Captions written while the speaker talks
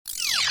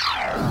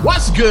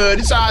What's good?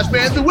 It's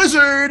Ozman the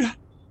Wizard.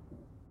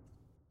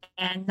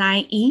 And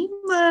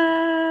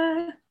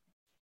Naima.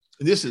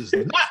 This is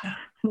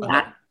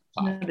not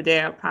another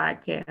damn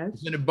podcast.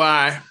 Presented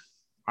by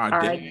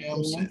our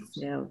damn selves.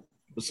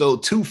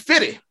 Episode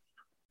 250.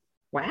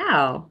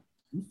 Wow.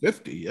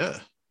 250, yeah.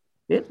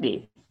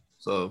 50.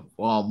 So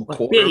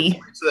quarter to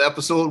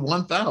episode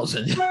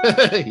 1000.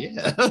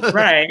 Yeah.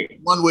 Right.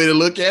 One way to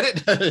look at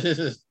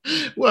it.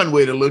 One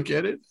way to look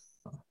at it.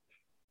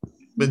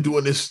 Been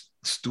doing this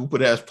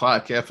stupid ass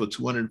podcast for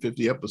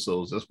 250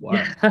 episodes. That's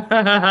wild.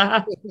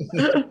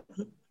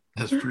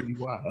 That's pretty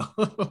wild.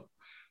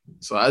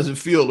 So how does it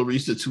feel to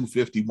reach the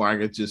 250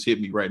 mark? It just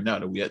hit me right now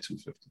that we at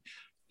 250.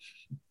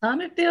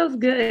 It feels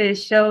good. It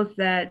shows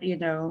that,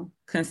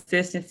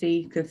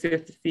 consistency. Stay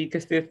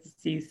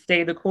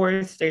the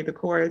course,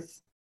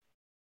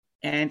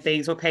 and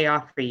things will pay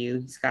off for you. You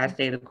just gotta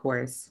stay the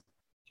course.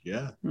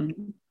 Yeah.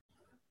 Mm-hmm.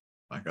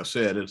 Like I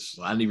said, I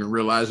didn't even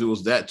realize it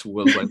was that too.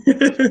 It was like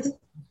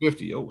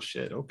 50. Oh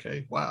shit.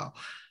 Okay. Wow.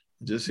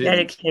 Just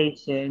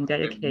dedication.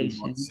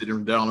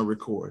 Sitting down and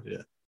record.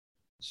 Yeah.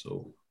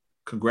 So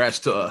congrats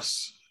to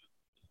us.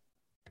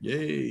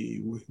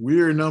 Yay.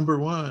 We're number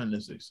one,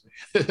 as they say.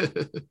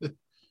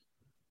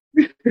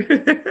 Of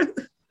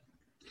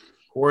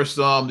course,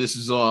 this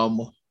is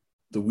the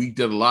week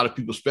that a lot of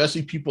people,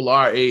 especially people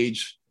our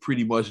age,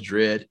 pretty much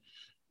dread,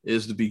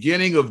 is the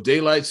beginning of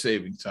daylight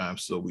saving time.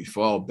 So we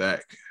fall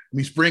back.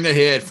 We spring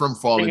ahead from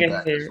falling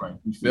back. Right.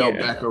 We fell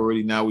back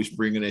already. Now we're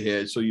springing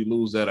ahead. So you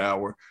lose that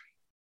hour.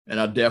 And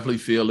I definitely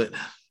feel it.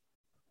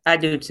 I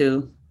do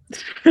too.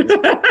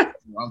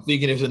 I'm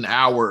thinking it's an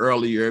hour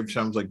earlier. Every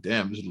time I was like,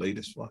 damn, it's late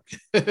as fuck.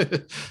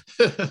 The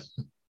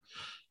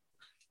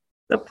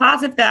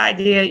positive that I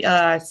did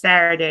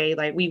Saturday,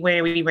 like we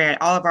ran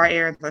all of our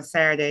errands on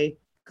Saturday.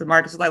 Because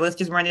Marcus was like, let's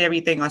just run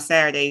everything on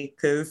Saturday.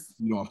 Because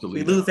you don't have to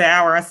leave. We lose an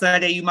hour on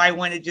Sunday. You might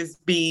want to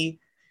just be.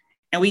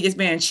 And we just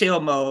been in chill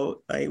mode.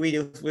 Like we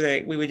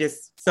were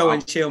just so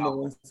in chill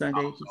mode on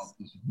Sunday.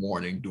 This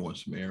morning doing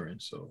some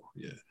errands. So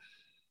yeah.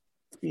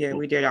 Yeah,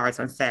 we did ours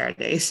on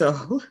Saturday.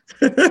 So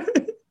because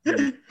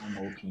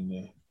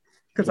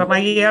I'm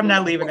like, I'm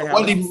not leaving the house.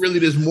 It wasn't even really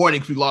this morning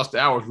because we lost the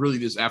hours, really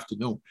this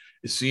afternoon.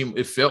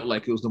 It felt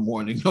like it was the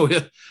morning. No,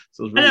 yeah.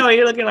 So really, I know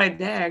you're looking like,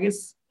 dang,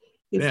 it's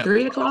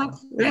 3 o'clock.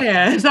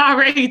 Yeah, it's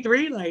already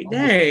 3. Like,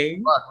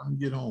 dang. Let me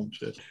get home,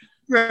 shit.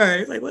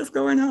 Right. Like, what's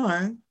going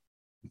on?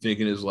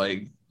 Thinking it's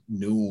like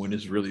noon when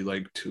it's really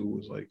like 2.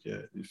 It's like,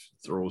 yeah, it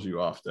throws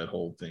you off that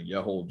whole thing.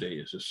 Your whole day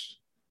is just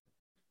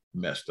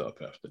messed up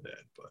after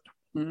that. But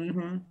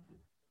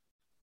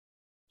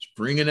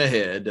springing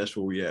ahead, that's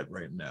where we at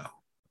right now.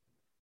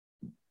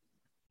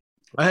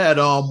 I had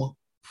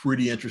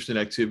pretty interesting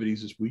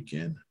activities this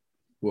weekend.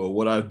 Well,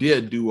 what I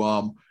did do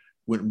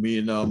when me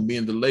and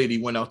the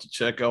lady went out to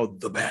check out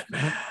the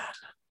Batman.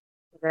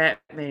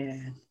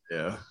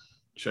 Yeah,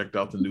 checked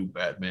out the new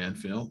Batman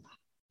film.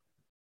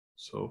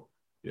 So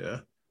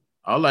yeah,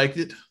 I liked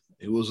it.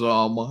 It was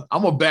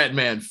I'm a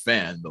Batman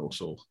fan though,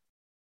 so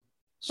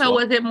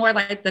was it more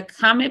like the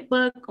comic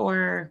book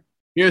or?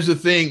 Here's the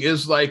thing: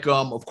 is like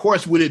of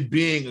course, with it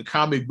being a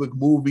comic book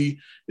movie,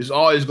 it's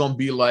always gonna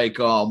be like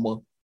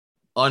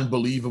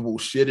unbelievable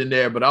shit in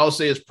there. But I would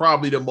say it's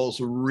probably the most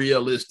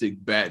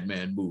realistic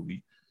Batman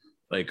movie.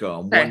 Like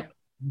one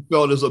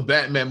felt as a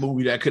Batman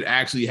movie that could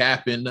actually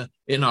happen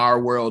in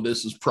our world.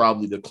 This is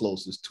probably the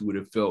closest to it.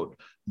 It felt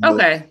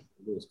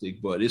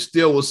realistic, but it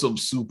still was some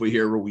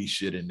superhero-y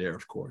shit in there,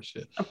 of course.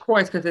 Yeah. Of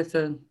course, because it's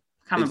a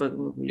comic book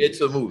movie.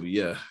 It's a movie,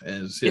 yeah.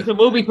 And it's a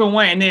movie for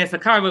one, and then it's a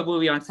comic book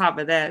movie on top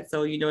of that.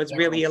 So, it's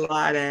really a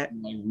lot of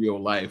like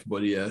real life.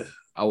 But yeah,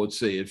 I would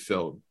say it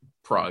felt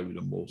probably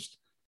the most,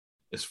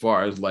 as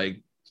far as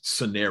like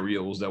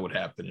scenarios that would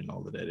happen and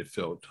all of that, it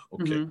felt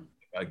okay.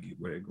 I get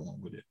where they're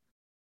going with it.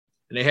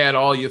 And they had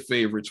all your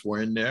favorites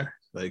were in there.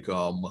 Like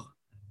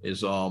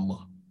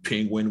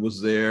Penguin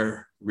was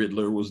there,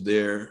 Riddler was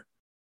there,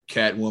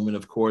 Catwoman,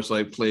 of course,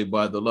 like played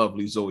by the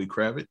lovely Zoe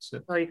Kravitz.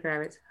 Zoe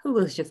Kravitz, who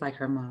looks just like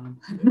her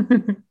mom.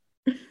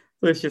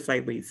 Looks just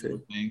like Lisa.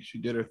 She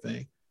did her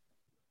thing.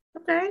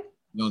 Okay.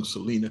 Young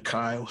Selena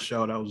Kyle,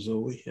 shout out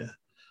Zoe. Yeah.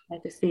 I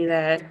like to see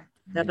that.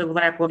 Another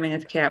Black woman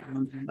is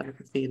Catwoman. I like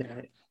to see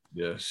that.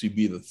 Yeah, she'd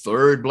be the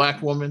third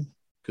Black woman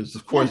because,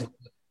 of course,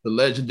 the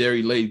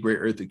legendary late great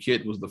Eartha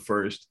Kitt was the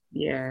first.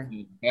 Yeah.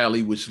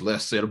 Allie, which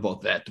less said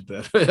about that, the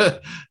better.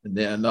 And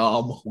then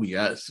we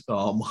got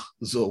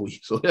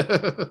Zoe. So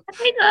I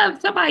think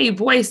somebody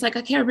voiced, like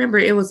I can't remember,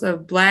 it was a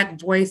Black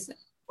voice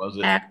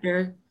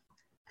actor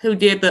who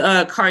did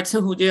the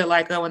cartoon, who did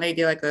like when they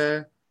did like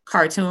a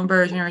cartoon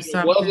version or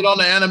something. Was it on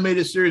the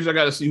animated series? I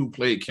gotta see who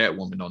played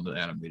Catwoman on the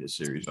animated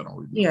series. I don't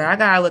remember. Yeah, I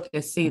gotta look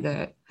and see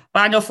that.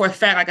 But I know for a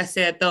fact, like I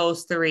said,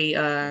 those 3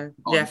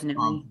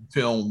 definitely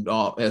filmed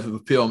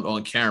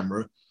on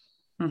camera.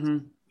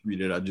 3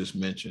 that I just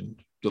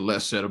mentioned. The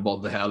less said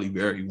about the Halle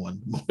Berry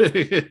one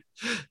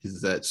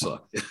is that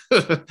sucked.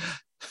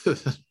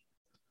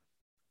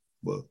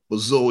 But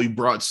Zoe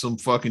brought some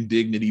fucking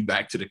dignity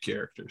back to the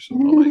character. So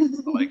I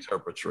liked her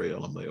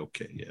portrayal. I'm like,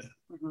 okay, yeah.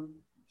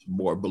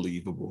 more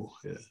believable,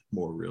 yeah,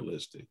 more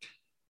realistic.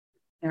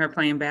 And her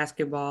playing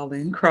basketball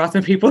and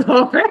crossing people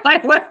over.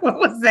 Like, what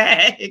was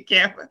that?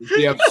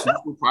 She have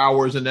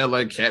superpowers in there,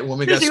 like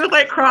Catwoman got. She was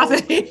like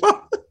crossing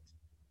people.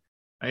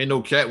 I ain't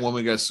no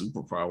Catwoman got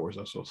superpowers.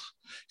 That's what.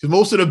 Because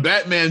most of the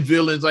Batman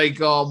villains like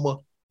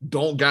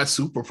don't got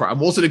superpowers.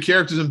 Most of the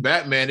characters in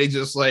Batman, they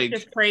just like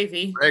just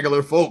crazy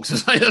regular folks.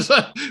 It's like,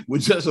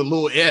 with just a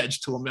little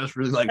edge to them. That's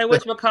really like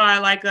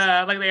whatchamacallit,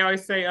 like they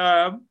always say,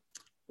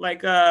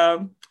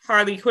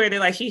 Harley Quinn.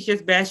 Like she's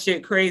just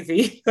batshit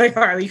crazy. Like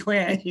Harley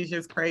Quinn, she's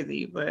just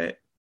crazy. But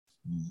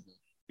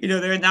you know,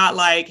 they're not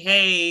like,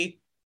 hey,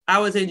 I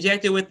was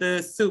injected with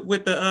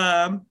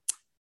the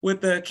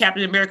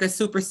Captain America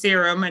super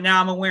serum and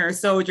now I'm a Winter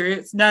Soldier.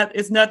 It's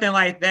nothing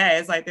like that.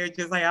 It's like they're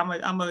just like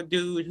I'm a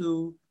dude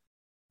who,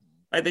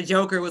 like the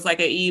Joker was like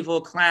an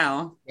evil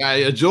clown. Yeah,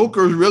 a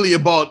Joker is really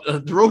about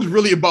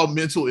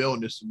mental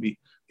illness to me.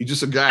 He's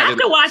just a guy. I have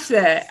to watch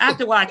that. I have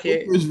to watch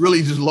it. He's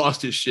really just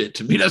lost his shit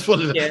to me. That's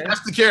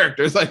that's the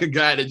character. It's like a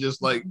guy that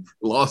just like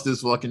lost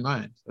his fucking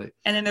mind. Like,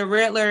 and then the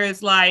Riddler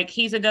is like,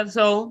 he's another.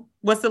 So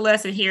what's the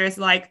lesson here? It's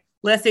like,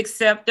 let's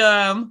accept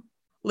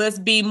let's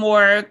be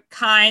more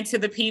kind to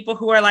the people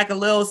who are like a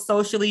little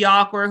socially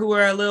awkward, who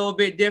are a little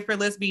bit different.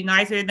 Let's be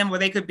nicer to them, where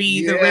they could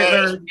be the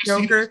Riddler,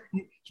 Joker.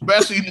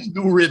 Especially this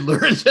new Riddler.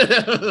 Let's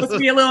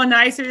be a little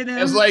nicer to them.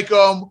 It's like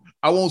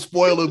I won't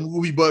spoil the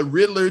movie, but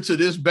Riddler to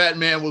this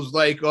Batman was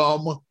like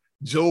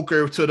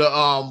Joker to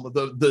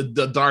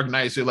the Dark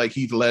Knight, so like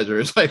Heath Ledger.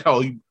 It's like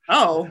how he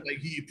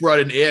brought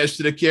an edge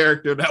to the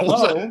character. That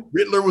was like,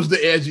 Riddler was the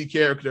edgy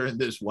character in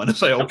this one.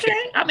 It's like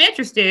okay, I'm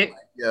interested.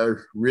 Yeah,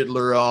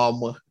 Riddler.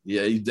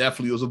 Yeah, he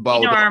definitely was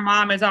about. You know, our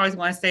mom is always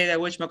going to say that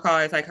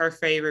whatchamacallit is like her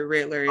favorite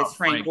Riddler is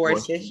Frank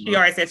Gorshin. She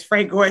always says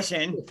Frank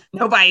Gorshin.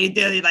 Nobody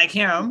did it like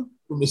him.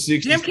 From the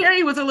 60s. Jim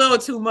Carrey was a little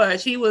too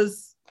much. He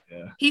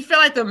felt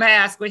like the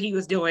mask when he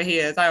was doing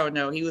his. I don't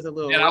know. He was a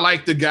little. And I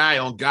like the guy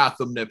on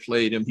Gotham that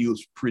played him. He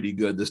was pretty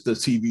good. The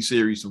TV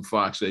series from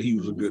Fox that he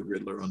was a good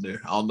Riddler on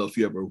there. I don't know if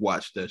you ever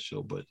watched that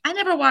show, but I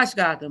never watched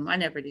Gotham. I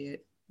never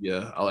did.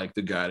 Yeah, I like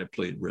the guy that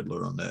played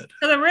Riddler on that.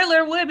 So the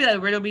Riddler would be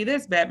like, Riddler be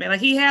this Batman.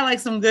 Like he had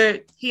some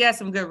good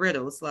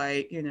riddles,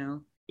 like, you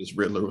know. This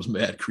Riddler was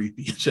mad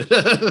creepy. As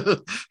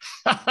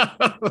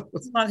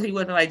long as he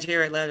wasn't like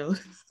Jared Leto.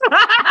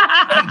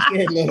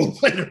 Jared Leto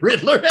played the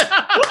Riddler.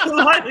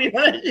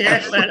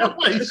 Jared Leto.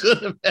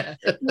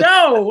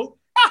 No.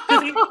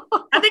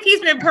 I think he's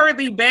been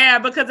perfectly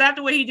bad because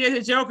after what he did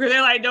to Joker,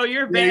 they're like, no,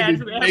 you're bad.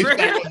 You're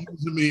bad.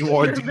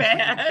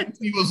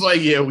 He was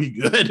like, yeah, we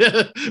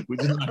good.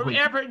 We're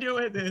ever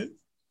doing this.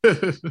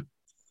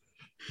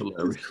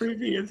 Hilarious. It's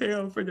creepy as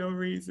hell for no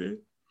reason.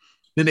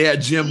 Then they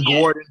had Jim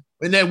Gordon.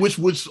 And then which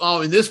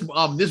in this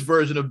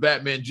version of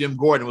Batman, Jim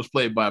Gordon was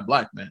played by a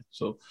black man.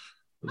 So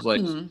it was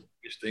like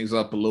switch things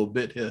up a little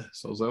bit here.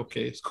 So I was like,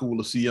 okay, it's cool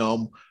to see a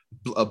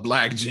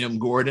black Jim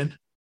Gordon.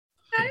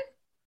 Okay.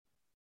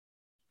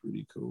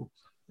 Pretty cool.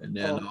 And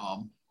then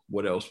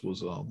what else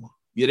was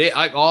they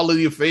like all of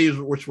your favorites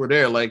which were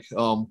there, like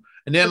and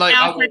then like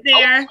Alfred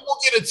I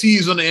won't get a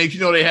tease on the end. You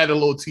know, they had a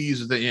little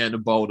tease at the end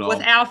about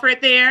was Alfred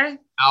there?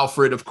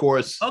 Alfred, of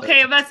course. Okay,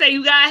 if I say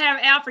you gotta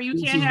have Alfred,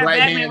 you can't have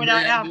Batman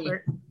without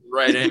Alfred.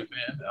 Right, man,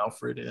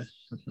 Alfred. Yeah.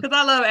 Because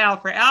I love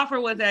Alfred.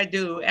 Alfred was that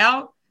dude.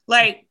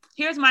 Like,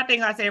 here's my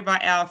thing I say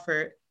about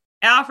Alfred.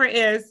 Alfred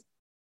is,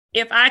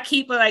 if I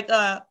keep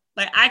I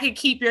can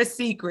keep your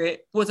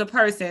secret was a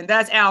person.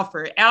 That's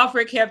Alfred.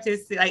 Alfred kept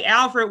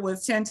Alfred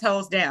was 10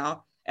 toes down.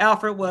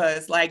 Alfred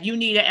was like,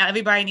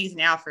 everybody needs an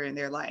Alfred in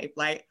their life.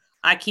 Like,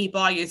 I keep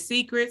all your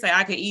secrets. Like,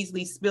 I could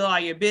easily spill all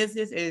your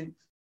business and,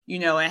 you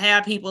know, and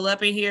have people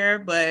up in here.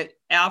 But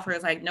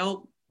Alfred's like,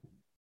 nope,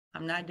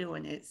 I'm not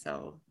doing it.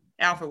 So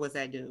Alfred was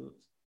that dude.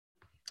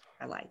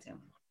 I liked him.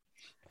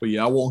 But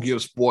yeah, I won't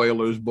give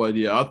spoilers, but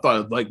yeah, I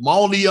thought like my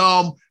only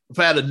if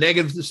I had a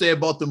negative to say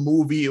about the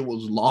movie, it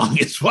was long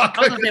as fuck.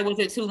 Was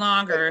it too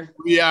long or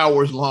 3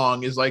 hours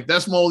long? It's like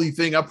that's my only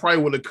thing. I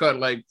probably would have cut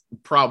like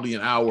probably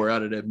an hour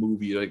out of that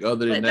movie. Like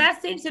other than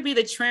that seems to be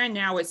the trend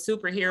now with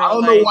superheroes. I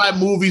don't know why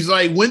movies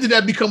like when did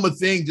that become a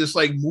thing? Just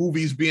like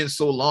movies being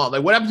so long.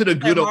 Like what happened to the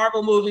good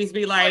Marvel movies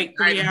be like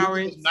 3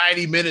 hours,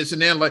 90 minutes,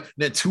 and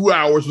then 2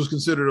 hours was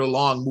considered a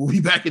long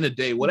movie back in the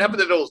day. What happened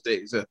to those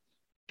days?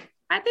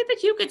 I think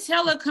that you could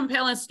tell a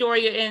compelling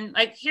story in,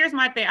 like, here's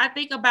my thing. I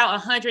think about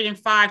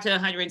 105 to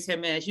 110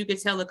 minutes. You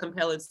could tell a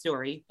compelling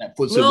story. A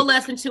little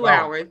less than 2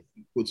 hours.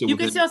 You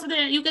could tell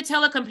something. You could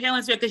tell a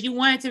compelling story because you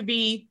want it to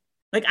be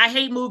like. I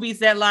hate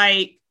movies that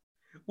like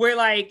where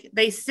like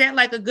they set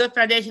like a good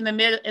foundation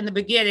in the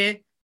beginning,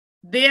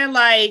 then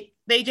like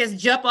they just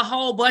jump a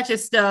whole bunch of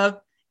stuff,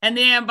 and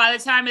then by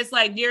the time it's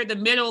like near the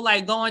middle,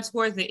 like going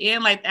towards the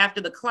end, like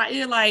after the clock,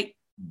 you're like,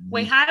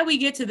 wait, how do we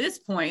get to this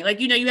point? Like,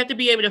 you know, you have to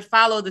be able to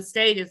follow the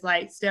stages,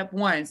 like step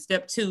 1,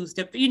 step 2,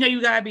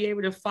 you gotta be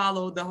able to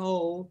follow the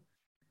whole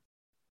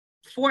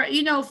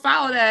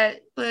follow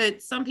that.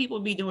 But some people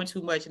be doing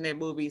too much in their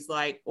movies,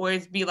 like, or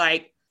it's be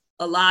like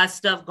a lot of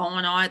stuff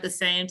going on at the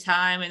same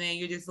time. And then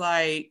you're just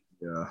like,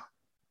 yeah,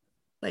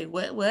 like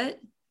what?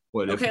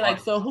 What if? Okay, like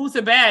so, who's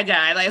the bad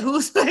guy? Like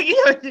who's like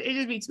it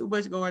just be too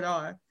much going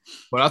on.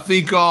 But I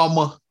think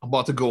I'm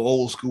about to go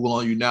old school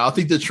on you now. I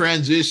think the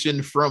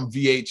transition from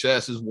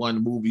VHS is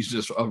when movies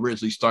just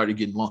originally started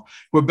getting long.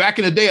 But back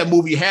in the day, a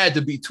movie had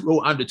to be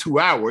under 2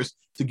 hours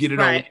to get it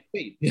on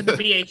tape. The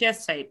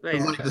VHS tape,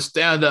 right? Like the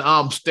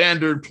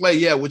standard play,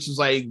 yeah, which is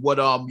like what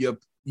your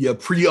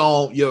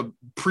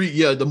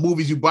the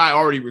movies you buy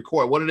already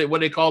record. What do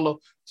they call them?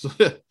 So,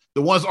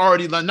 the ones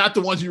already, like, not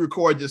the ones you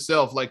record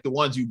yourself, like the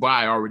ones you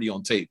buy already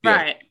on tape. Yeah.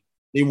 Right.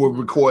 They were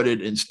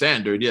recorded in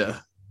standard,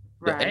 yeah.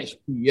 Right.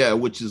 Yeah,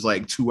 which is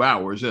like 2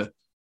 hours. Yeah. Of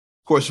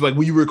course, like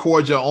when you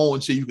record your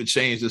own, so you can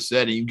change the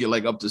setting, you get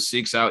like up to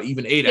 6 hours,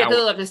 even 8 hours.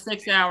 Yeah, up to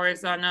 6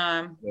 hours on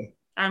I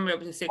remember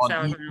up to 6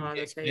 hours on all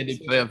those tapes.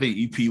 I think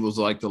EP was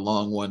like the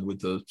long one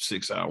with the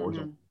 6 hours.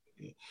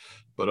 Mm-hmm.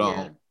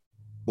 But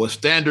well,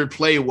 standard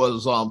play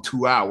was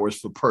 2 hours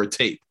per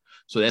tape.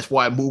 So that's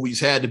why movies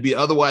had to be.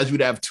 Otherwise,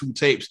 we'd have 2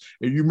 tapes.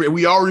 And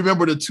we all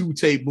remember the 2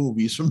 tape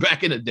movies from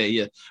back in the day.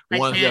 Yeah,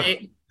 ones that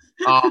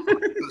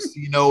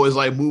is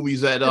like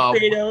movies that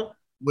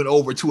went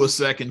over to a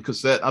second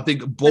cassette. I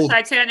think both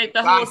Titanic,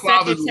 the whole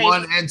second tape.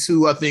 1 and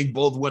 2, I think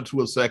both went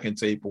to a second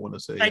tape. I want to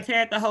say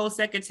Titanic, the whole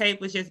second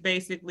tape was just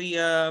basically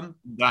dying.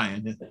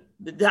 Yeah.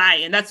 The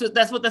dying. That's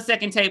what the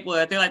second tape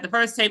was. They're like the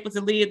first tape was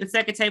the lead. The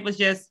second tape was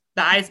just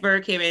the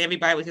iceberg came and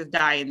everybody was just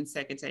dying. The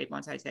second tape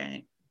on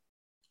Titanic.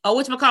 Oh,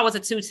 whatchamacallit was a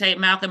 2 tape.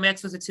 Malcolm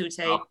X was a 2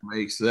 tape. Malcolm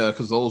X,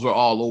 because those are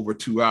all over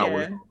 2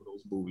 hours. Yeah.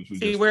 Those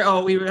movies.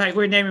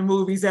 We're naming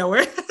movies that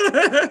were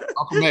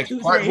Malcolm X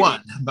Part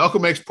 1,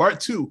 Malcolm X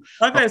Part 2.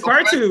 Okay,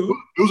 Part 2.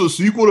 It was a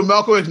sequel to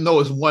Malcolm X. No,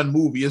 it's one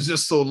movie. It's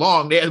just so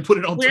long. They had to put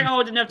it on. We're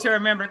old enough to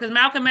remember because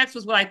Malcolm X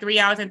was like 3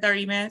 hours and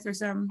 30 minutes or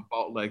something.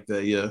 About like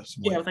that, yeah.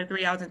 Yeah, it was like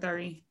 3 hours and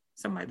 30,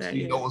 something like that.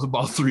 It was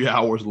about 3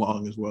 hours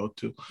long as well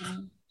too.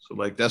 Mm-hmm. So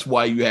like that's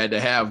why you had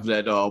to have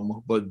that.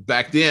 But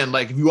back then,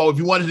 like if you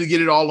wanted to get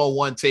it all on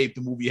one tape,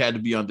 the movie had to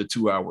be under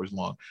 2 hours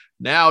long.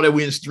 Now that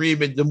we're in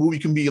streaming, the movie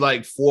can be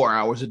like 4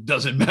 hours. It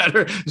doesn't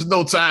matter. There's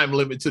no time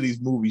limit to these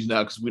movies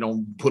now because we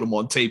don't put them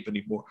on tape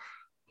anymore.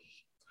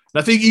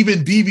 And I think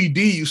even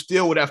DVD, you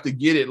still would have to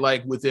get it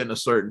like within a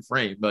certain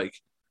frame. Like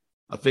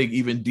I think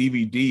even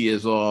DVD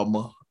is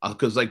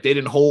because like they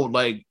didn't hold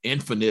like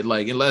infinite,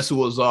 like unless it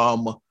was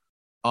an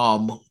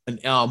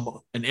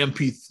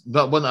MP.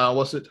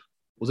 What's it?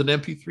 Was it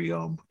an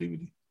MP3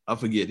 DVD? I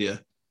forget. Yeah,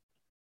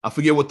 I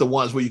forget what the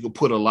ones where you could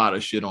put a lot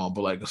of shit on, but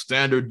like a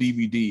standard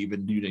DVD,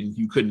 even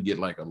you couldn't get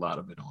like a lot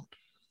of it on.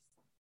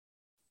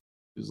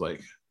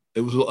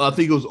 I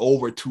think it was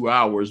over 2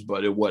 hours,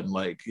 but it wasn't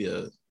like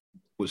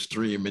with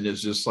streaming.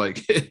 It's just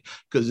like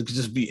because it could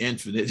just be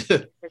infinite.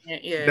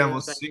 Yeah, that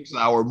was a 6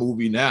 hour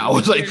movie now.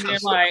 It's like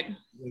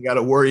you got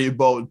to worry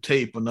about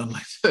tape and nothing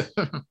like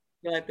that.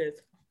 Like this.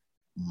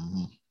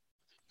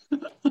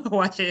 Mm-hmm.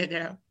 Watching it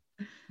now.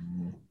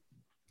 Mm-hmm.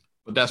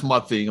 But that's my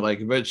thing. Like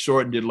if it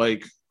shortened it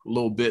like a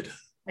little bit,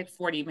 like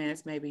 40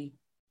 minutes maybe.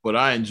 But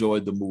I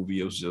enjoyed the movie.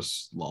 It was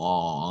just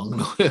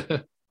long.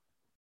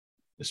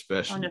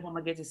 Especially. I don't know if I'm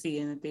gonna get to see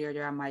it in the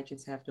theater. I might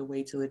just have to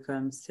wait till it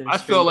comes to. I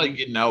feel like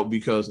getting out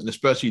because, and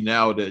especially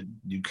now that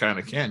you kind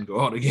of can go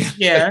out again.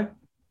 Yeah.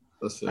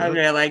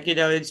 Okay, like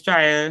just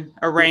try to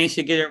arrange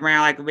to get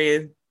around. Like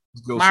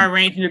my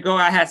arrangement to go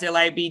out has to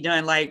like be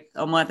done like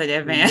a month in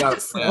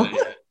advance. So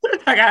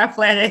I gotta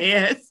plan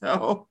ahead.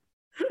 So.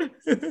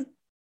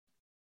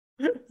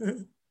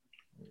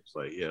 It's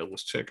like, yeah,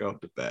 let's check out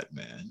the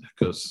Batman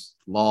because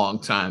long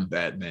time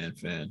Batman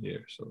fan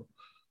here. So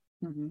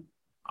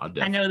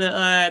I know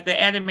the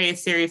animated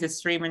series is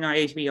streaming on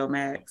HBO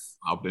Max.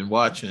 I've been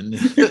watching.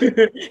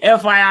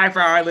 FYI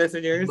for our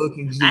listeners.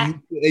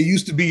 It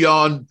used to be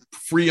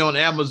free on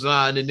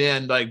Amazon, and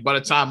then like by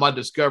the time I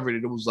discovered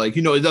it, it was like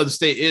it doesn't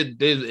stay. It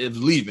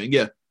was leaving.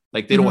 Yeah,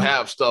 like they don't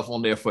have stuff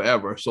on there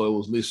forever. So it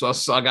was.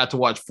 So I got to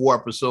watch 4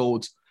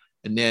 episodes.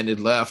 And then it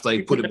left,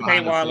 like put it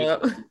behind the paywall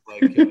up.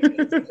 Like,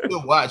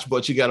 still watch,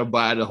 but you got to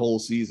buy the whole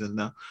season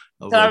now.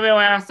 So when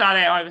I saw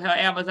that on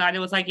Amazon, it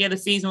was like, the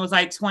season was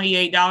like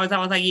 $28. I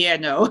was like, yeah,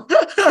 no.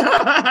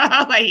 I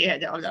was like, yeah,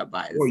 no, I'm not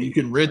buying it. Or you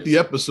can rent the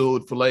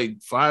episode for like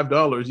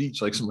 $5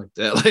 each, like something like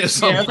that. Like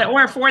something.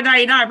 Or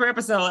 $4.99 per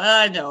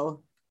episode.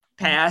 No,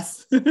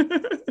 pass.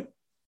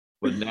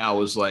 But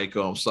now it's like,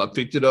 so I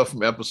picked it up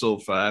from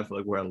episode 5,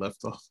 like where I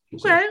left off.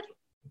 Okay.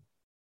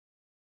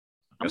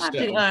 I'm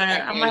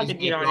gonna have to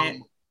get on it.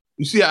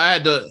 You see,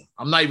 I'm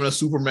not even a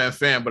Superman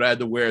fan, but I had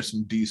to wear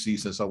some DC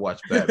since I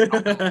watched Batman.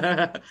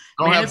 I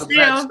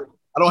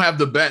don't have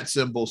the bat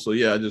symbol, so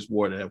yeah, I just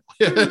wore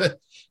that.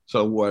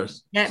 So it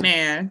was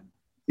Batman.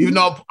 Even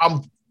though I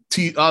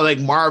like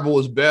Marvel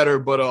is better,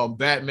 but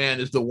Batman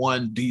is the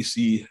one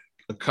DC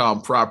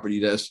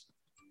property that's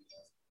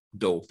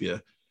dope. Yeah,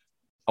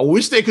 I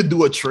wish they could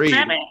do a trade.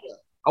 Batman.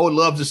 I would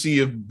love to see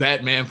a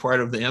Batman part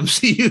of the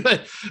MCU.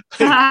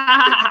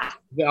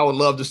 I would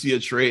love to see a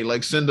trade,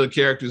 like send the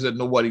characters that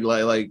nobody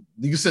like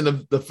you can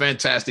send the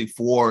Fantastic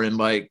Four and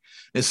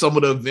some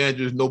of the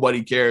Avengers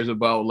nobody cares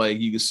about. Like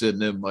you can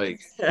send them like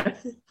I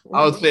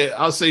would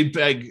say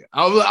like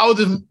I would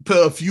just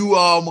put a few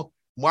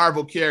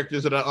Marvel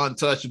characters that are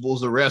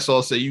untouchables. The rest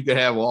all say you can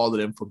have all of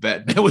them for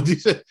Batman.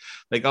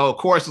 Like, oh, of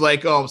course,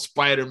 like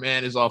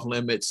Spider-Man is off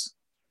limits.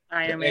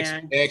 Iron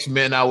Man.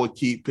 X-Men I would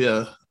keep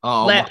here.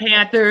 Black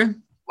Panther.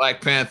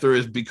 Black Panther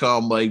has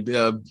become like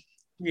the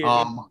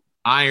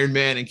Iron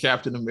Man and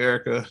Captain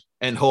America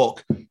and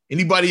Hulk.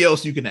 Anybody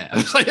else you can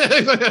have.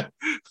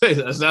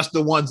 That's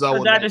the ones I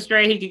would. Doctor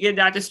Strange, he could get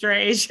Doctor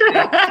Strange.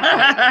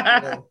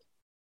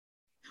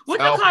 What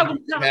the call?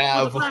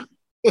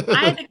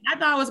 I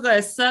thought it was going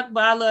to suck,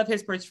 but I love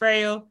his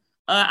portrayal.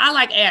 I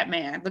like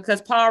Ant-Man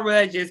because Paul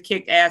Rudd just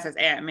kicked ass as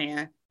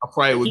Ant-Man. I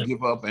probably would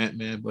give up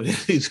Ant-Man, but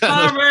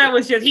Paul Rudd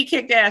was just, he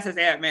kicked ass as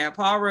Ant-Man.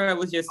 Paul Rudd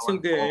was just too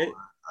good.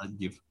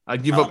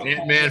 I'd give up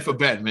Ant-Man for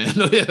Batman.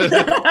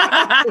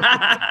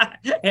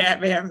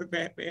 Ant-Man for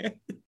Batman.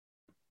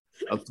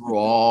 I'll throw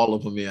all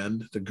of them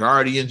in. The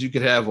Guardians, you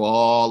could have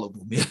all of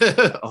them.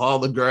 All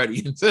the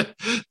Guardians.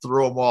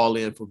 Throw them all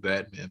in for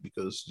Batman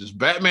because just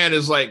Batman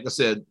is, like I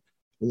said,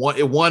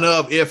 one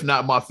of, if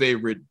not my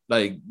favorite,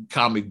 like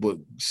comic book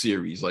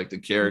series. Like the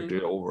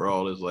character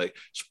overall is like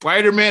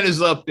Spider-Man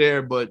is up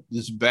there, but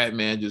this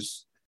Batman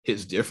just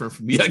hits different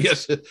for me, I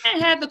guess. And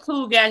had the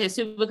cool gadgets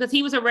too, because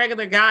he was a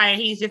regular guy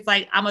and he's just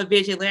like, I'm a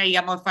vigilante,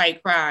 I'm gonna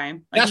fight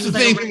crime. Like, that's the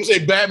thing. People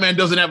say Batman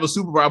doesn't have a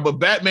superpower, but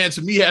Batman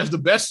to me has the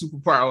best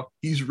superpower.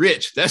 He's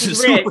rich. That's his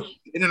super.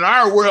 And in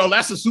our world,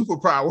 that's a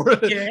superpower.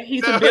 Yeah,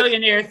 he's a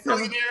billionaire.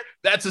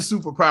 That's a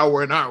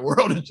superpower in our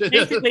world.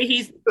 basically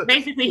he's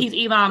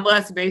Elon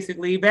Musk.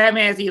 Basically,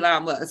 Batman's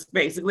Elon Musk.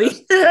 Basically,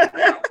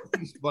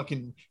 he's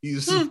fucking.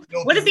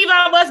 What does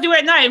Elon Musk do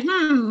at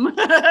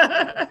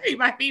night? He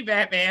might be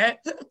Batman.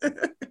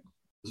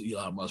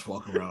 Elon Musk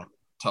walking around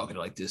talking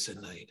like this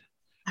at night.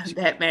 I'm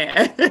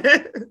Batman.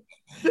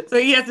 So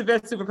he has the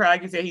best superpower.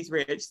 Like you said, he's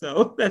rich,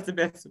 so that's the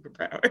best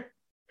superpower.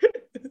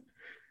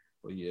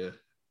 Well, yeah.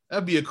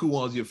 That'd be a cool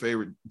one. As your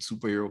favorite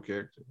superhero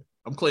character?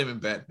 I'm claiming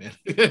Batman.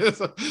 I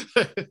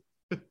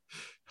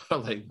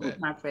like Batman. Who's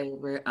my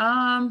favorite?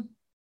 Like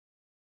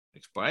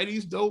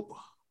Spidey's dope.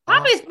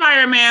 Probably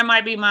Spider-Man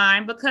might be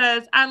mine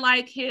because I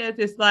like his.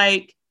 It's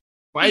like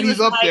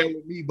Spidey's up there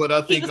with me, but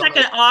I think he was like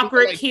an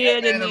awkward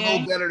kid and a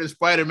little better than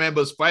Spider-Man,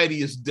 but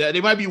Spidey is dead. They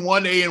might be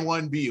 1A and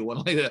 1B, one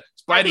like that.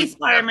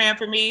 Spider-Man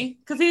for me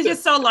because he's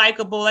just so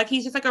likable. Like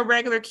he's just like a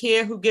regular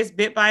kid who gets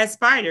bit by a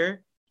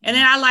spider. And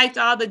then I liked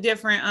all the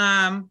different,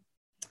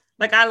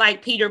 like I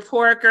like Peter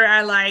Porker.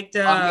 I liked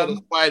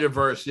the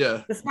Spider-Verse,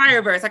 yeah. The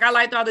Spider-Verse. Like I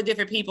liked all the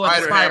different people in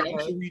the Spider-Verse. I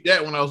used to read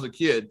that when I was a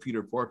kid,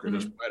 Peter Porker,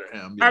 the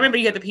Spider-Ham. Yeah. I remember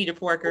you had the Peter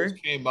Porker. Those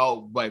came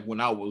out like when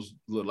I was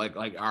like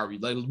Ari,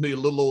 like maybe a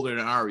little older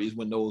than Ari's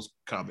when those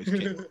comics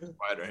came out,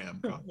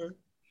 Spider-Ham comics.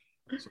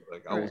 So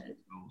like I was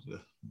those, yeah.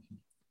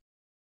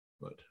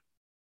 But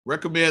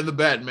recommend the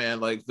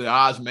Batman, like the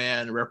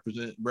Ozman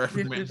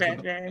recommend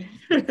Batman.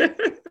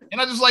 And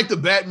I just like the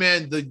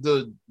Batman,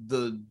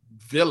 the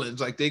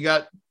villains. Like they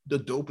got the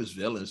dopest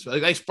villains.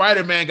 Like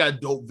Spider-Man got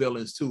dope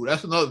villains too.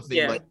 That's another thing.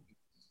 Yeah. Like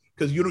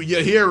because your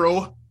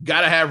hero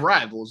gotta have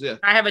rivals. Yeah.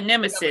 I have a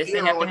nemesis.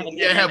 You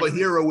can't have a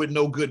hero with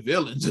no good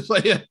villains. It's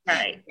like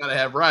right. Gotta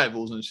have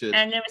rivals and shit.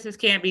 And nemesis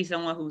can't be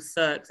someone who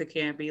sucks. It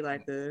can't be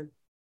like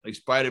like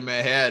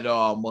Spider-Man had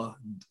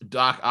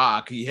Doc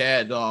Ock. He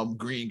had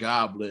Green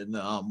Goblin.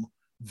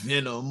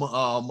 Venom,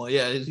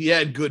 he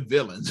had good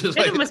villains.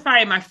 Venom was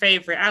probably my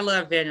favorite. I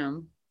love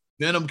Venom.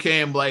 Venom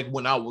came like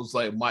when I was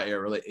like my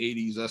era, like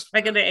 80s. That's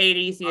like in the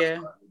 80s, yeah.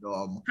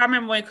 I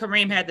remember when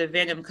Kareem had the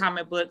Venom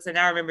comic books, and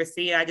I remember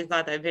seeing. I just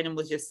thought that Venom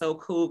was just so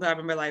cool. I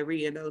remember like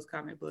reading those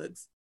comic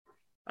books.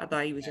 I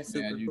thought he was just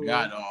super cool. You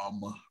got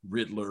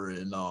Riddler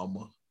and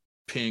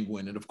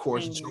Penguin, and of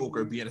course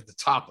Joker being at the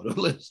top of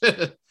the list.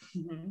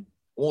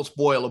 Won't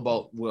spoil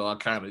about. Well, I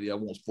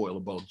won't spoil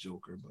about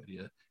Joker, but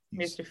yeah.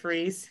 Mr.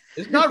 Freeze.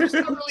 It's not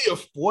really a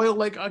spoil.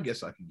 Like I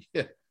guess I can.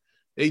 Yeah,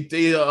 they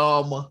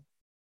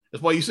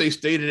that's why you say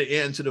stay to the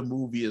end to the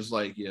movie is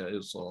like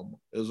it's a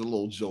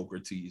little Joker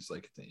tease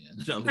like at the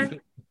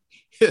end.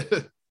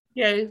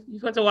 Yeah, you're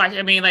supposed to watch.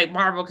 I mean, like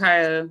Marvel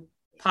kind of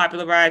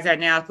popularized that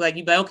now. It's like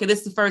you like, okay, this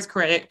is the first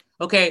credit.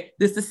 Okay,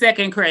 this is the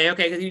second credit.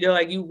 Okay, because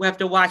like you have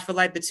to watch for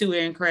like the 2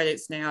 end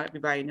credits now.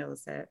 Everybody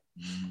knows that.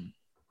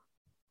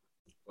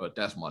 But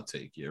that's my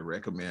take. Yeah,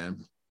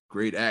 recommend.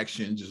 Great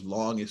action, just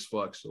long as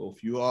fuck. So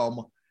if you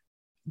don't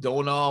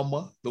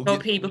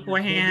pee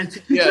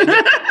beforehand.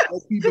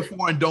 Don't pee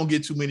before and don't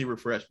get too many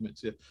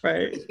refreshments. Yeah.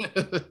 Right.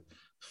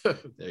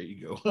 There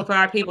you go. For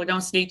our people, don't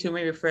sneak too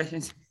many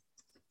refreshments.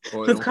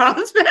 You're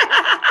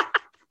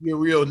a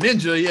real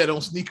ninja,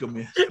 don't sneak them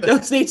in.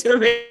 Don't sneak too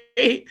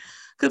many.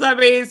 Because I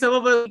mean, some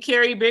of them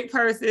carry big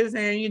purses,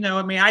 and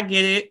I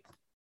get it.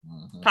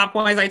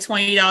 Popcorn is like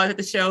 $20 at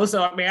the show,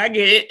 so I mean, I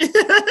get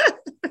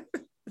it.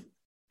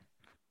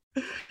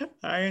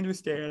 I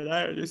understand.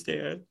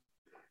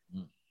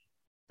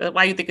 That's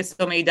why you think it's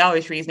so many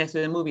Dollar Trees next to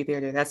the movie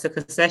theater. That's a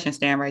concession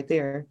stand right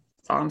there.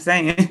 That's all I'm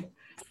saying.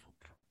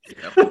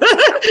 Yep.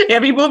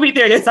 Every movie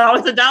theater, there's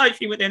always a Dollar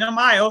Tree within a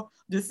mile.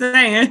 Just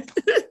saying.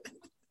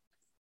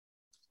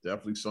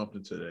 Definitely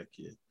something to that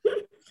kid.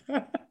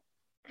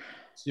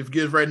 See if you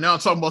get right now,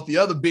 talking about the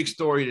other big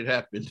story that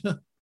happened.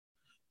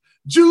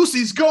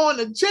 Juicy's going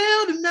to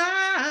jail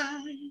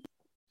tonight.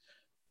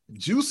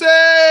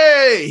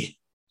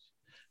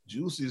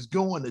 Juicy's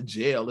going to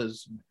jail,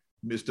 as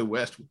Mr.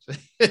 West would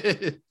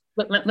say.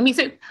 Let me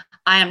say,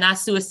 I am not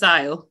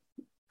suicidal.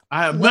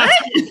 I am not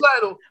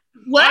suicidal.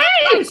 What?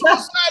 I am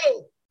not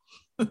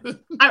suicidal.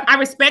 I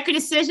respect your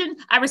decision.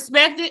 I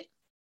respect it.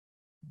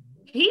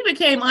 He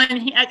became I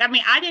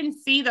mean, I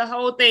didn't see the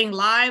whole thing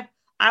live.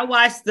 I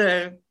watched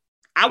it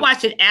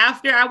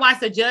after. I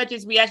watched the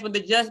judge's reaction when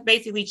the judge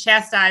basically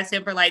chastised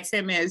him for like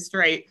 10 minutes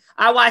straight.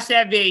 I watched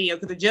that video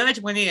because the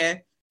judge went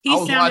in.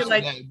 He sounded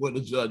like what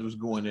the judge was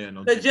going in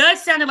on. The judge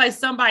sounded like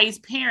somebody's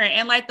parent,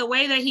 and like the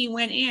way that he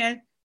went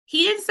in,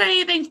 he didn't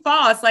say anything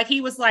false. Like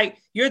he was like,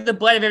 "You're the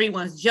butt of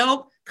everyone's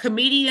joke."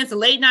 Comedians,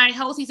 late night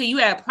hosts. He said you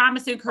had a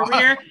promising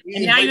career,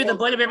 and now you're the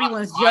butt of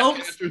everyone's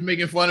jokes.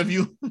 Making fun of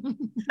you.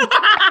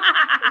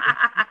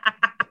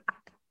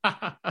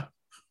 I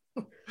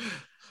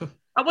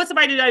want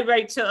somebody to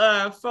like to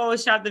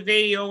Photoshop the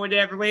video or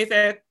whatever. Where he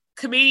said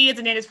comedians,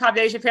 and then it's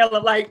probably Dave Chappelle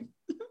of like,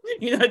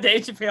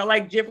 Dave Chappelle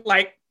like GIF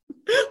like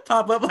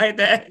pop up like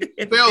that.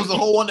 Chappelle's the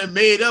whole one that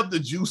made up the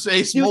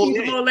Juicy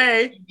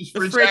Smollett,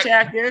 the French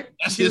actor.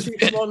 That's his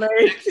bit.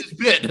 That's his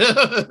bit.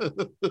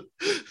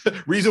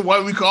 Reason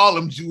why we call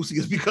him Juicy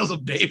is because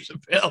of Dave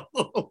Chappelle.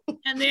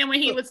 And then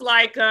when he was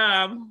like,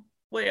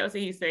 what else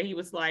did he say? He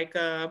was like,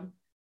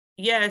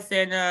 yes,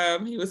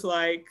 and he was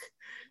like,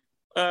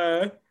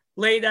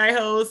 late night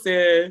host,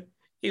 and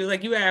he was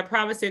like, you had a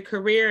promising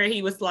career, and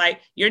he was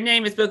like, your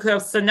name has become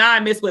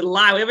synonymous with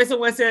lying. Whenever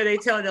someone said they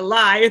telling a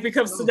lie, it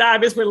becomes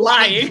synonymous with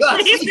lying.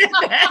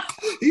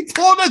 He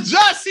told a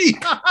Jussie.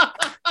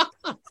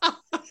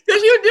 Because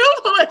you do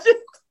it.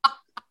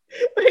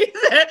 He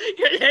said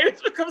your name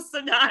has become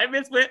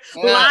synonymous with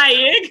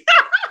lying.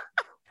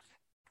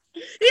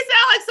 He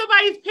sounded like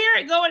somebody's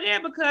parent going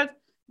in, because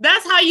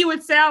that's how you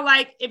would sound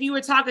like if you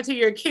were talking to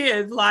your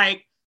kids.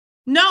 Like,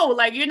 no,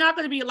 like you're not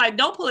going to be like,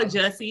 don't pull a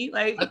Jussie.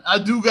 Like, I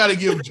do got to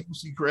give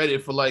Juicy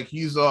credit for like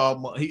he's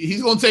going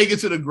to take it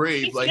to the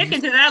grave. He's like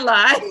sticking to that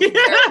lie.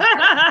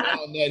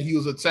 That he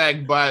was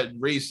attacked by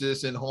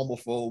racists and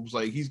homophobes.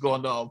 Like he's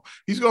going to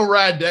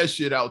ride that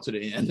shit out to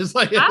the end. It's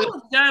like I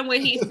was done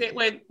when he said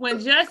when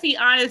Jussie,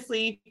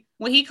 honestly,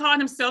 when he called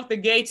himself the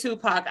gay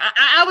Tupac.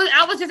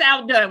 I was just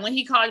outdone when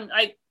he called him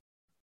like.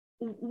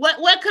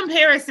 What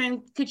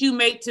comparison could you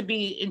make to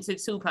be into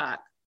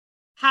Tupac?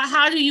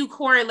 How do you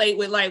correlate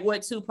with like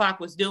what Tupac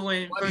was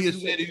doing? He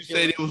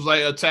said it was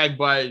like attacked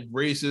by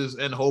racists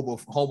and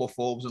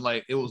homophobes, and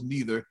like it was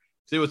neither.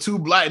 They were two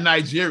black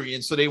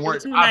Nigerians, so they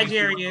weren't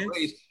Nigerian.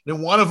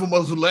 Then one of them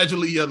was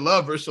allegedly a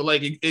lover, so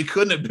like it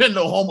couldn't have been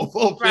no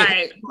homophobe.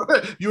 Right.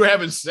 You were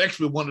having sex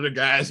with one of the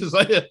guys. It's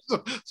like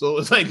so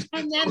it's like.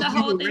 And then the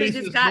whole thing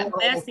just got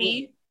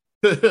messy.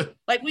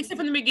 Like we said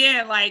from the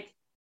beginning, like,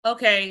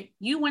 okay,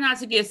 you went out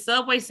to get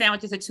Subway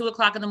sandwiches at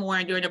 2:00 in the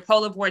morning during the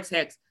polar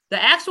vortex.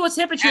 The actual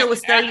temperature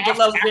was 30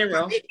 below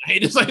zero.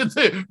 It's like,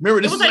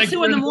 remember, this it was like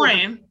 2 in the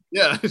morning.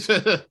 Yeah.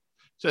 So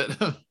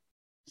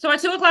at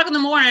 2:00 in the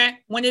morning,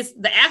 when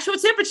the actual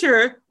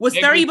temperature was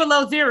 30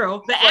 below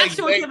zero, the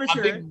actual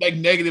temperature, I think like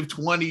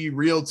 -20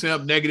 real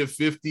temp,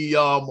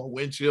 -50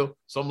 wind chill,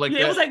 something like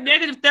that. It was like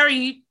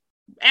 -30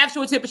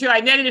 actual temperature,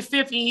 like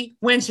 -50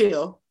 wind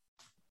chill.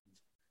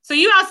 So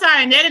you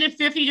outside in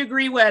 -50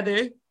 degree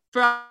weather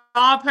for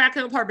all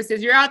practical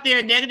purposes. You're out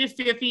there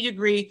 -50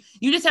 degree.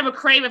 You just have a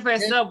craving for a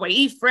Subway.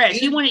 Eat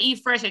fresh. You want to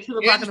eat fresh at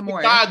 2:00 in the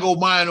morning. Chicago,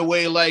 mind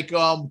away, like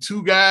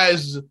two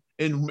guys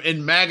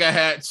in MAGA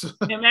hats.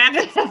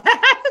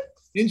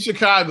 In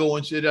Chicago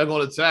and shit, they're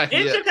gonna attack you.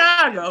 In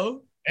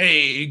Chicago.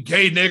 Hey,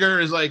 gay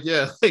nigger is like,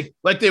 yeah,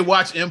 like they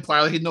watch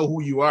Empire, like they know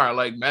who you are.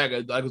 Like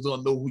MAGA, like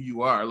don't know who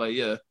you are. Like,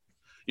 yeah,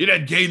 you're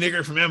that gay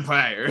nigger from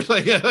Empire. It's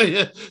like,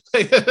 yeah.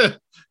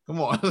 Come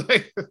on.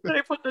 They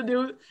put the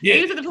news.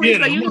 Yeah, the police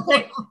like you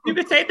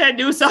can take that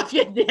noose off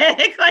your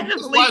neck. Like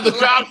the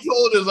cop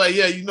told us, like,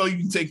 yeah, you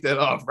can take that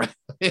off, right?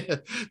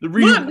 The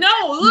reason,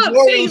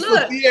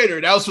 look.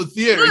 Theater. That was for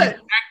theater. He's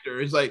an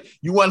actor. It's like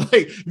you want,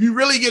 like, if you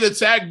really get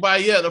attacked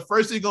by, the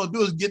first thing you're gonna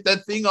do is get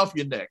that thing off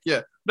your neck. Yeah.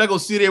 I'm not gonna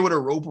sit there with a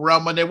rope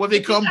around my neck. When they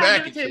come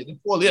back, you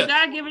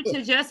gotta give it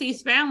to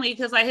Jesse's family,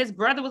 because like his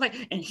brother was like,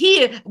 and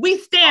we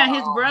stand.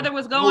 His brother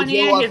was going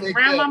in. His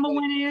grandmama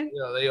went in.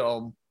 Yeah, they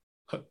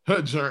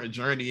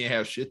Journey didn't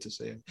have shit to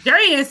say.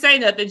 Journey didn't say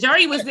nothing.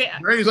 Journey was there.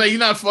 Journey's like, you're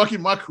not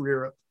fucking my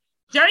career up.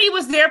 Journey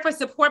was there for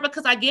support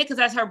because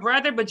that's her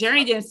brother, but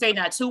Journey didn't say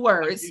not 2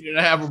 words. He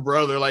didn't have a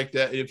brother like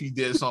that. If he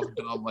did something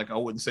dumb, like I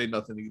wouldn't say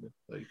nothing either.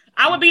 Like,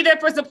 I would be there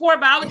for support,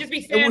 but I would just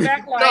be standing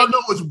back like. I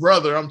know which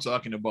brother I'm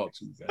talking about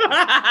too.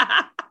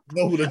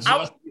 know who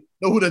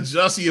the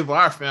Jussie of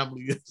our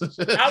family is.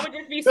 I would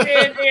just be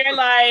standing there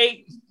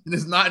like. And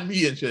it's not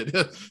me and shit.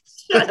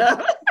 Shut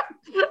up.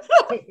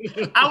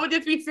 I would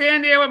just be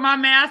sitting there with my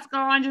mask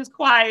on, just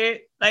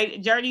quiet.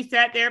 Like Journey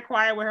sat there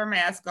quiet with her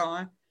mask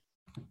on.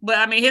 But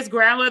I mean, his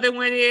grandmother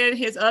went in,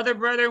 his other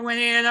brother went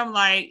in. I'm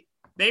like,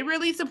 they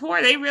really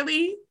support. They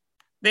really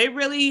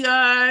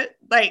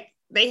like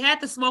they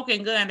had the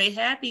smoking gun. They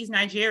had these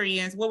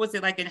Nigerians, what was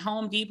it, like in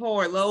Home Depot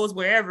or Lowe's,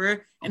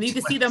 wherever, and you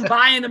can see them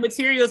buying the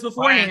materials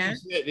beforehand.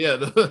 Yeah,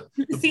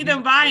 you can see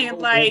them buying,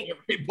 like,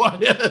 but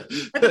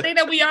the thing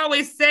that we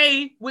always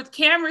say, with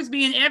cameras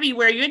being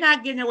everywhere, you're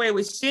not getting away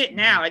with shit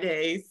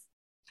nowadays.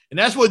 And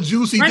that's what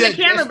Juicy did.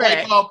 The camera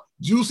back. Like,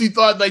 Juicy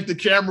thought like the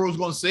camera was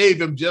gonna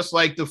save him, just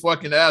like the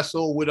fucking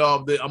asshole with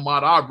the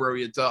Ahmaud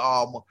Arbery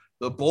to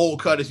the bowl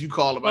cut, as you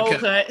call him. Bowl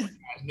cut.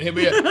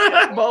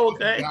 Bowl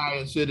cut. Guy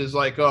and shit is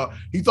like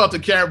he thought the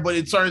camera, but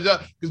it turns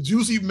out because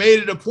Juicy made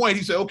it a point.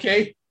 He said,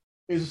 "Okay,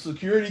 there's a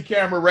security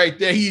camera right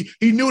there." He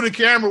knew the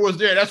camera was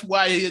there. That's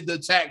why the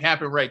attack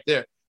happened right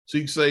there. So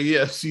you can say,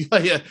 yeah, see,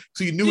 yeah.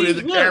 So he knew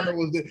that the camera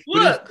was there.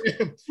 Look.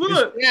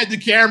 The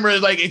camera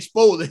is like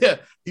exposed. Yeah.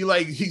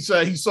 He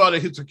saw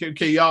that.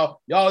 Okay, y'all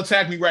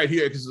attack me right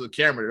here because there's a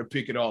camera to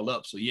pick it all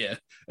up. So yeah,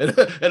 and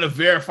to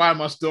verify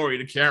my story,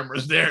 the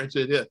camera's there. And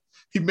shit, yeah.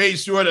 He made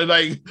sure to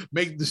like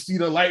make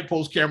the light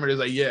post camera. There's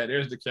like, yeah,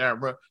 there's the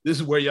camera. This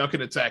is where y'all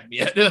can attack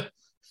me at.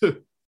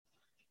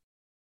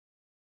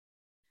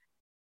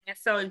 And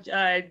so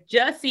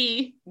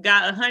Jussie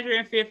got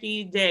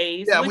 150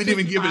 days. Yeah, we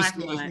didn't even give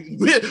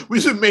it.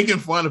 We've been making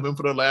fun of him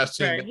for the last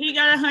 10 minutes. He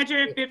got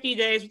 150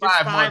 days, which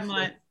is 5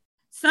 months.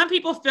 Some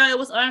people felt it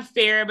was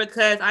unfair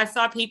because I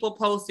saw people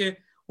posted,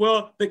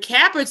 well, the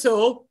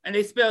Capitol, and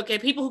they spelled,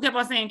 people who kept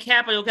on saying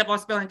Capitol kept on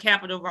spelling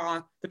Capitol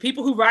wrong. The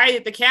people who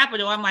rioted the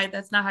Capitol, I'm like,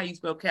 that's not how you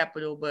spell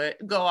Capitol, but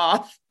go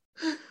off.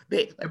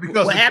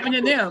 What happened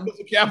to them?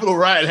 The Capitol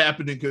riot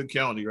happened in Cook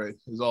County, right?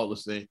 It's all the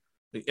same.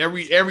 Like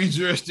every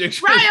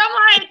jurisdiction. Right,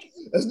 I'm like,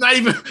 that's not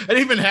even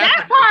happened.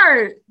 That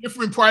part.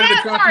 Different part of the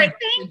country.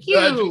 Thank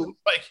you.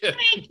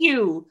 Thank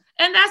you.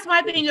 And that's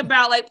my thing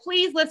about, like,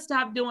 please, let's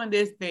stop doing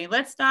this thing.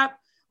 Let's stop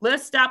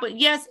it.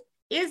 Yes,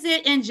 is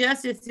it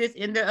injustices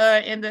in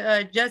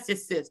the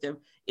justice system?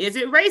 Is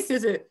it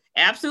racism?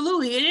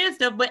 Absolutely, it is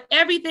stuff, but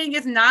everything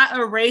is not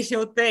a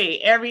racial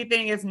thing.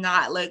 Everything is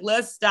not. Like,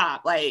 let's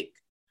stop. Like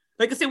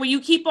I said, when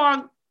you keep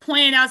on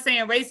pointing out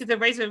saying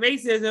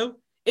racism,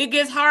 it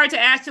gets hard to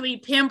actually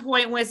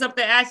pinpoint when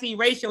something actually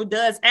racial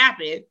does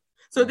happen.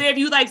 So then if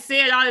you like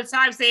say it all the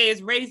time, say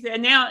it's racist,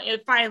 and now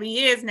it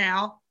finally is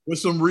now. When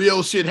some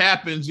real shit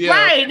happens, yeah.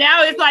 Right,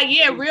 now it's like,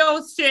 yeah,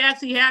 real shit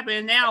actually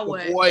happened. Now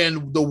what?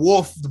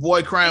 The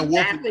boy crying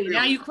wolf. Exactly.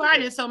 Now you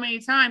cried it so many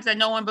times that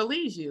no one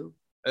believes you.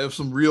 If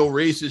some real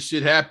racist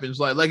shit happens,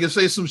 like if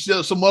say some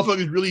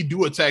motherfuckers really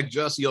do attack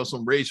Jussie or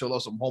some racial or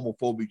some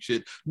homophobic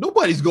shit,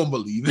 nobody's gonna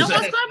believe it. No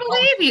one's gonna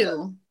believe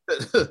you.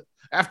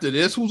 After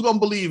this, who's gonna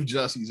believe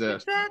Jussie's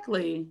ass?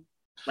 Exactly.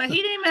 But he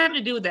didn't even have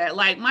to do that.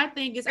 Like, my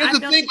thing is,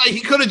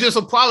 he could have just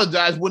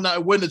apologized when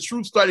the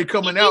truth started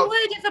coming out. He would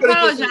have just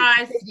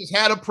apologized. Just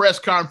had a press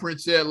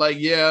conference, said like,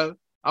 yeah,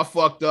 I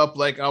fucked up.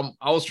 Like,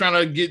 I was trying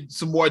to get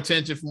some more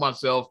attention for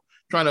myself,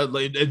 trying to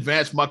like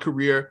advance my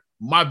career.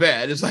 My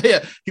bad. It's like,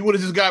 yeah, he would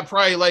have just got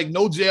probably like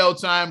no jail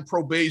time,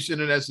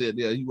 probation, and that's it.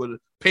 Yeah, he would have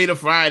paid a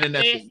fine and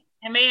that's it.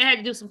 And may have had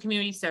to do some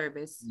community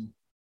service.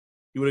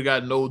 He would have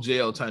got no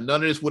jail time.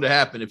 None of this would have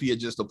happened if he had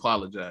just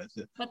apologized.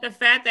 But the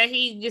fact that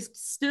he just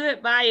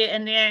stood by it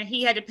and then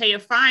he had to pay a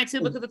fine too,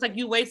 because it's like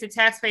you wasted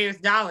taxpayers'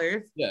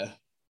 dollars. Yeah.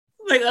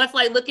 Like us,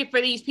 like looking for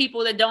these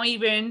people that don't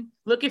even,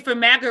 looking for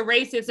MAGA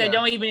racists that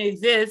don't even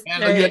exist.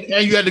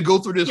 And you had to go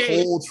through this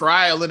whole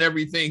trial and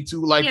everything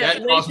too. Like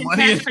that cost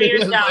money.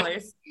 Taxpayers'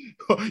 dollars.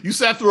 You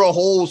sat through a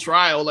whole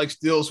trial, like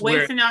still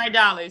swearing. Wasting our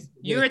dollars.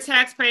 You're a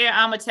taxpayer.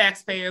 I'm a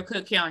taxpayer.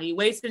 Cook County.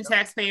 Wasting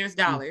taxpayers'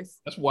 dollars.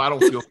 That's why I don't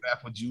feel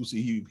bad for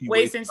Juicy. He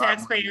wasting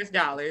taxpayers'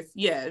 dollars.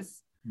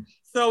 Yes.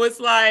 So it's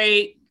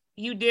like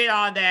you did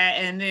all that,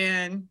 and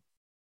then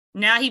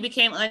now he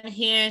became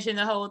unhinged in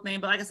the whole thing.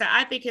 But like I said,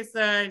 I think his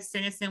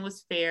sentencing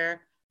was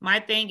fair. My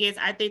thing is,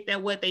 I think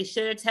that what they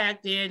should have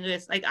tacked in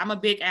is, like, I'm a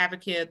big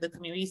advocate of the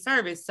community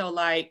service. So,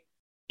 like,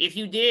 if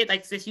you did,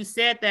 like, since you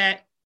said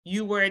that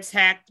you were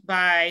attacked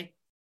by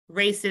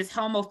racist,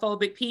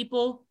 homophobic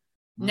people,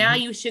 now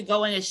you should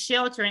go in a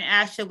shelter and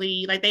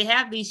actually, like, they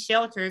have these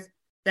shelters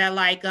that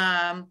like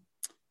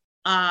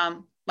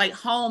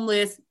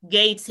homeless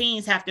gay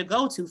teens have to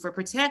go to for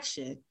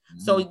protection.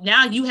 So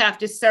now you have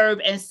to serve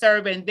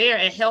in there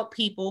and help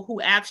people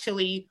who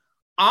actually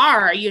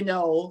are,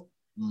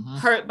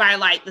 hurt by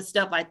like the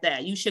stuff like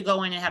that. You should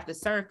go in and have to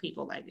serve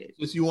people like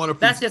this.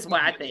 That's just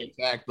what I think.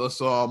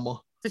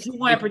 Since you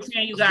want to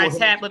pretend you got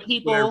attacked, but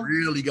people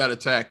really got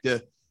attacked. Yeah.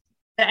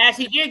 That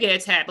actually did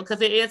get attacked, because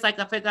it is like,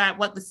 I forgot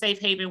what the safe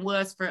haven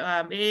was for.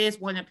 It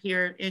is one up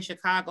here in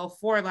Chicago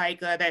for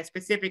like that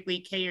specifically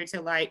catered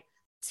to like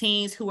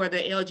teens who are the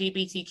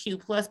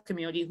LGBTQ plus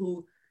community,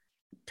 who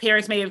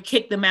parents may have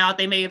kicked them out.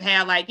 They may have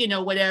had like,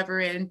 whatever.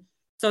 And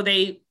so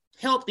they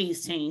help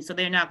these teens so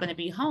they're not going to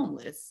be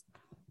homeless.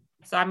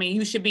 So, I mean,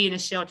 you should be in a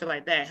shelter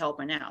like that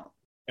helping out.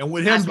 And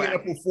with him being a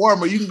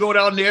performer, you can go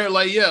down there,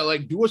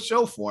 like do a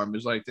show for him.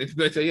 It's like, they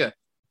say,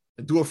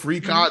 do a free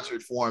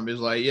concert for him.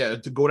 It's like,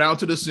 to go down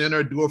to the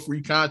center, do a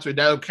free concert.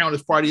 That'll count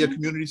as part of your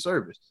community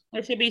service.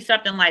 It should be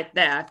something like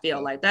that. I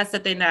feel like that's the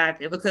thing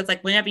because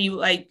like whenever you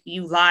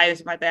lie or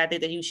something like that, I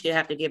think that you should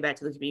have to give back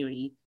to the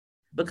community.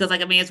 Because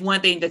like I mean, it's one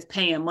thing that's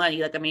paying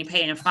money, like I mean,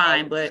 paying a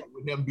fine, but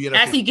him being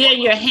actually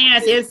getting your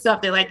hands in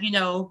something like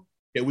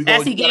yeah, we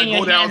gotta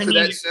go down to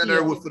that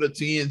center for the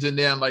teens and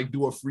then like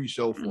do a free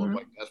show for them.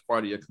 Like that's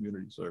part of your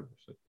community service.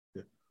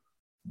 Yeah.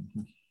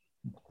 Mm-hmm.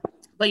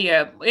 But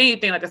yeah,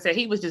 anything like I said,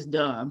 he was just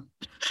dumb.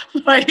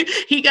 Like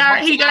he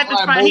got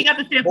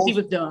the sense he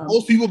was dumb.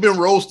 Most people been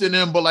roasting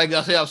him, but like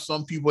I say, I have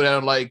some people that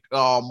are like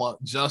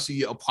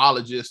Jussie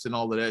apologists and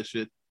all of that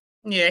shit.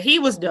 Yeah, he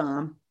was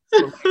dumb.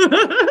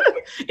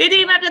 It didn't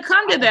even have to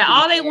come to that.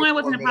 All they wanted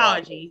was an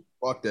apology.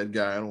 Fuck that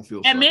guy. I don't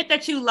feel admit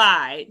that you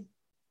lied.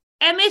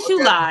 Admit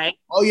you lied.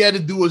 All you had to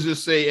do was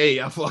just say,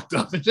 "Hey, I fucked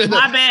up."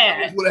 My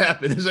bad. What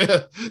happened?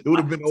 It would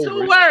have been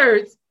over. 2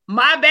 words.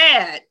 My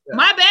bad. Yeah.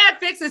 My bad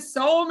fixes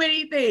so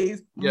many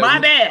things. Yeah, my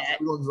bad.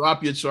 We're gonna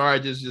drop your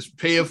charges, just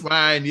pay a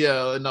fine,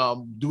 yeah,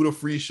 and do the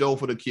free show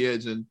for the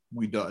kids, and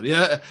we done.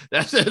 Yeah,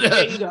 that's it.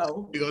 There you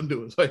go. We're gonna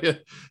do it. So,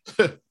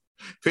 yeah.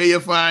 Pay your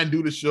fine,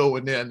 do the show,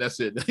 and then that's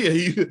it.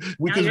 Yeah,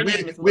 we're gonna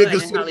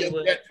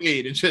get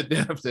paid and shit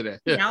after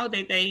that. Yeah. I don't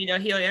think that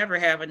he'll ever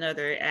have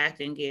another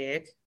acting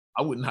gig.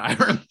 I wouldn't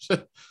hire him.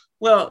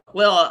 Well,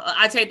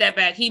 I take that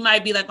back. He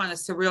might be like on a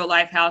Surreal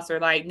Life House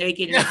or like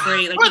Naked and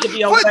Afraid. Like he could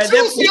be on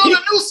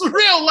the new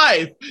Surreal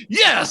Life.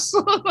 Yes.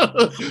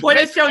 Or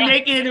the show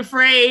Naked and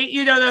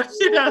Afraid.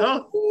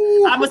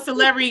 I'm a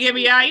Celebrity, get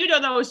me out.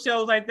 Those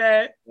shows like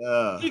that.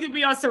 Yeah. He could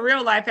be on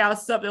Surreal Life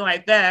House, something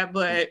like that.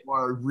 But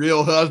or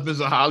Real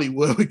Husbands of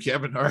Hollywood with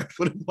Kevin Hart.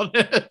 Put him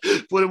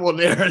on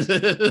there. And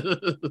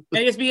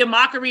just be a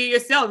mockery of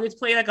yourself. Just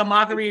play like a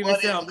mockery of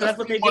yourself. Because that's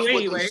what they do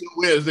anyway.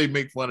 They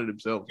make fun of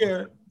themselves.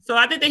 Yeah. So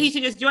I think that he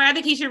should just join. I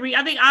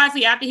think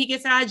honestly, after he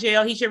gets out of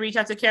jail, he should reach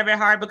out to Kevin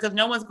Hart because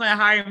no one's going to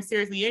hire him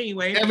seriously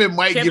anyway. Kevin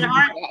Hart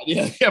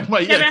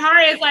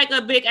is like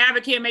a big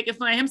advocate making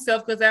fun of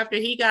himself because after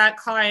he got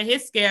caught in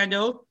his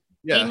scandal,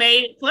 he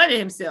made fun of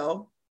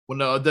himself. Well,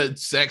 no, the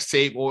sex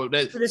tape or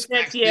that the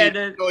sex, yeah.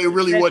 No, it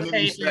really wasn't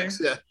any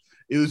sex. Yeah.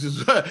 It was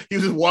just he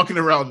was just walking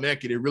around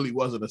naked. It really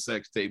wasn't a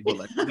sex tape, but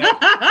like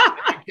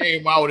that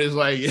came out as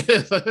like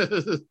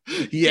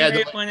he had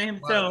made fun of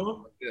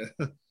himself.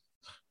 Yeah.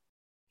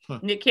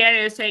 Nick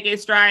Cannon is taking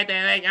stride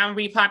that like I'm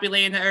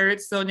repopulating the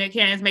earth, so Nick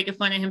Cannon's making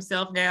fun of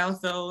himself now.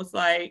 So it's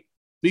like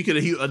speaking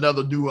of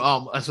another new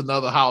that's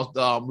another house,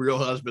 Real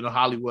Husband of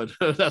Hollywood.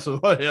 That's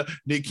what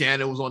Nick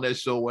Cannon was on that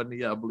show, wasn't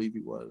he? I believe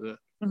he was.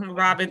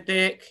 Robin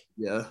Thicke.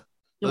 Yeah.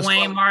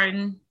 Dwayne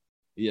Martin.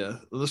 Yeah,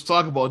 let's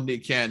talk about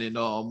Nick Cannon.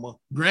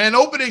 Grand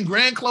opening,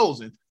 grand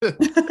closing. The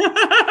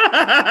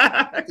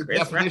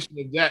definition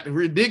of that.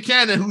 Nick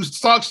Cannon, whose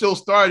talk show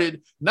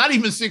started not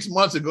even 6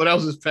 months ago. That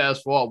was this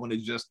past fall when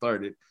it just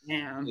started.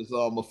 Yeah, it's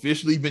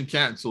officially been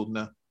canceled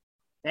now.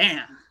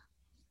 Damn.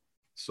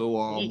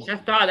 So you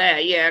just saw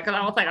that, yeah? Because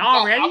I was like,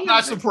 already. I'm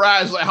not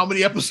surprised. Like, how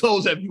many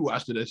episodes have you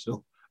watched of that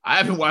show? I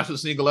haven't watched a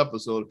single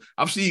episode.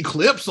 I've seen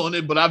clips on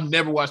it, but I've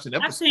never watched an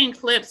episode. I've seen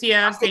clips,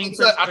 yeah.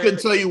 I couldn't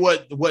tell you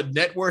what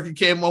network it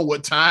came on,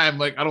 what time.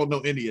 Like, I don't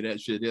know any of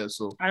that shit. Yeah,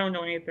 so I don't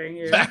know anything.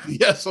 Yeah, exactly.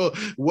 Yeah, so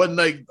wasn't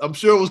like I'm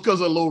sure it was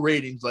because of low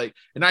ratings. Like,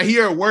 and I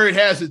hear word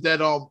has it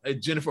that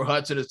Jennifer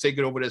Hudson is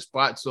taking over that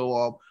spot.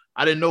 So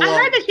I didn't know. I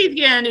heard that she's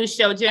getting a new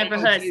show, Jennifer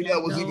Hudson.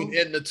 That was even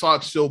in the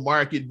talk show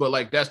market, but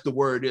like that's the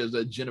word is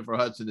that Jennifer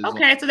Hudson is.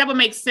 Okay, so that would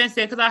make sense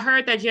then, because I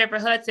heard that Jennifer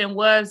Hudson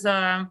was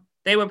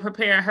they were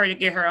preparing her to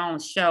get her own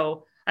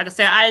show. Like I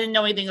said, I didn't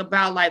know anything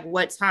about like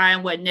what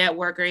time, what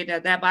network, or anything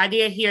like that, but I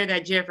did hear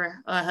that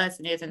Jennifer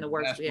Hudson is in the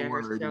works for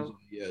her show.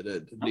 Yeah,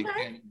 that Nick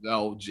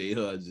Cannon, J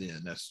Hud's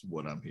in. That's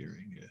what I'm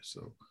hearing. Yeah,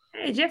 so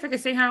hey, Jennifer can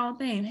sing her own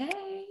thing.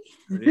 Hey,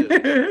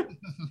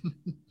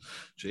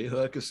 J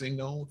Hud can sing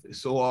her own thing.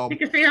 So she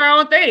can sing her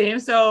own thing.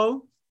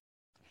 So.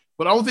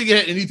 But I don't think it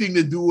had anything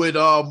to do with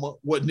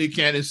what Nick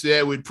Cannon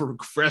said with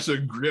Professor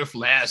Griff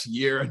last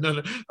year.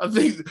 I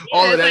think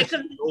all of that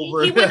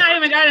over. He would not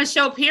even got a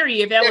show.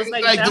 Period. That was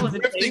like that was the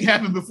thing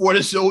happened before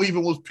the show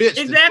even was pitched.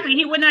 Exactly.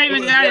 He would not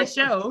even got a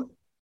show.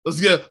 Let's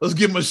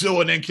give him a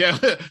show and then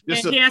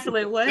cancel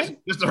it. What?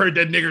 Just to hurt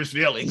that nigger's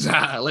feelings.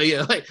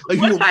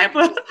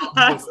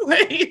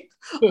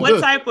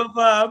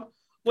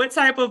 What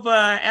type of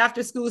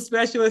after school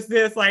special is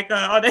this? Like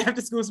on the after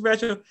school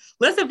special,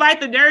 let's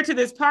invite the nerd to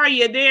this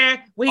party, and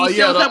there when he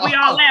shows up, we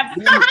all laugh.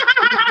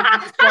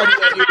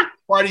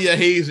 Party of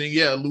hazing,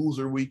 yeah,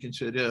 loser week and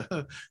shit. Yeah,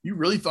 you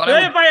really thought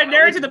let's invite a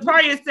nerd to the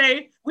party and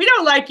say, "We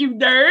don't like you,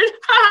 nerd."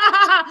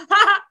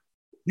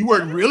 You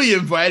weren't really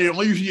invited.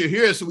 Only you're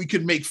here so we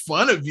could make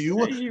fun of you.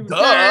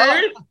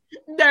 Duh.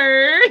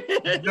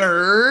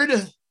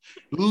 Nerd.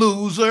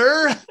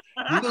 Loser.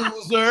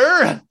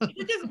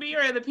 It's just me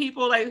or the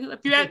people like if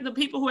you have the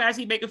people who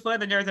actually making fun of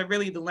the nerds are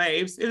really the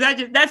lames. Is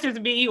that's just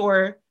me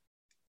or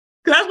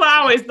because that's what I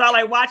always thought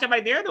like watch. I'm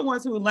like they're the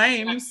ones who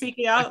lame. You seek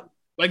it out.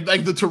 Like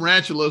the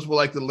tarantulas were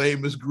like the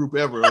lamest group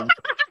ever.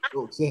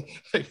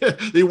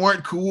 They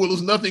weren't cool.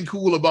 There's nothing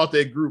cool about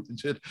that group and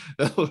shit.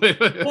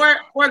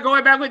 or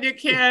going back with your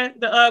kid,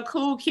 the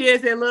cool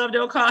kids that love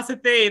Don't Cost a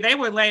Thing. They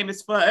were lame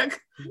as fuck.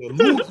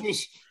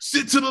 Losers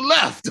sit to the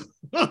left.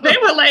 They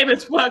were lame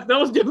as fuck.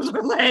 Those dudes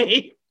were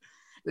lame.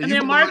 And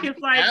then Marcus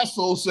like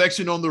asshole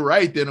section on the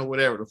right, then or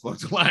whatever the fuck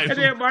the line.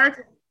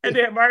 And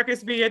then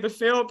Marcus being the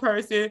field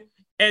person.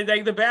 And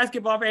like the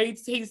basketball fan,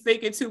 he's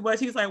thinking too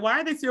much. He's like, why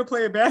are they still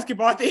playing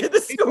basketball at the end of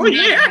the school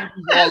year?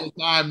 All the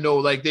time, no,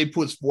 like they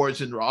put sports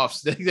in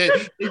offs. They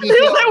just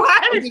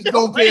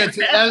don't pay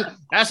attention.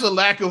 That's a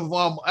lack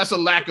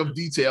of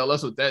detail.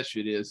 That's what that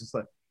shit is. It's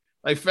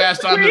like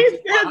Fast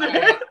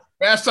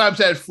Times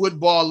had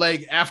football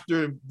like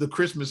after the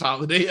Christmas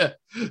holiday. Like,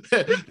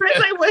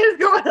 what is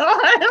going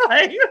on?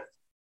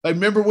 Like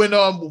remember when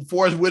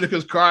Forrest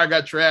Whitaker's car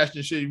got trashed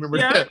and shit? You remember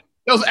that?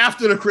 That was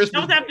after the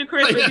Christmas. That was after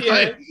Christmas, yeah.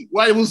 Like,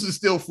 why was it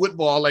still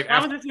football? Like, why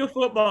was it still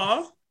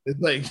football?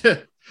 It's like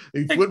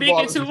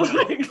football.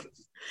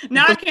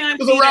 Now I can't.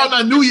 Because around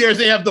on New Year's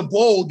they have the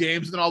bowl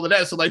games and all of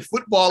that. So like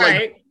football,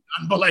 right.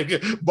 but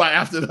like by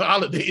after the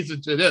holidays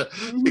and shit.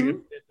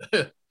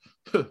 Mm-hmm.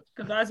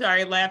 Because I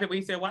started laughing when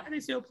he said, why are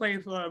they still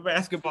playing for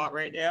basketball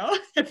right now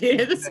at the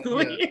end of the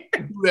school year?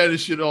 They do that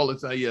shit all the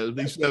time. Yeah,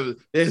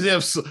 they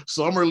have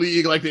summer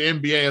league like the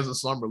NBA has a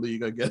summer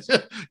league, I guess.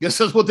 Guess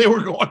that's what they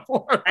were going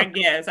for. I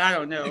guess. I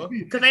don't know.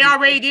 Because they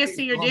already did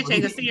senior ditch day.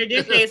 The senior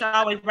ditch day is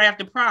always right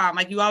after prom.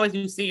 Like you always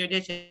do senior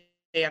ditch day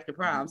after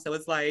prom. So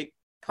it's like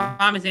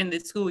prom is in the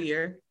school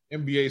year.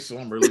 NBA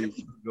summer league.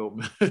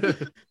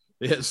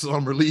 They had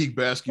summer league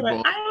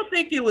basketball. But I don't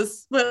think it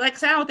was, I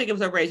don't think it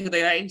was a racial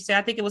thing. Like you said,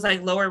 I think it was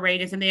like lower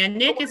ratings. And then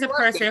Nick is a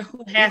person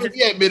who has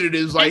he admitted it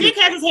is like Nick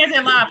has his hands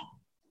in a lot.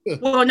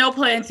 Well, no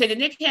pun intended.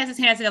 Nick has his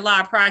hands in a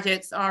lot of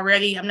projects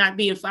already. I'm not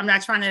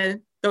trying to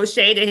throw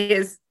shade at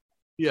his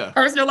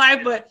personal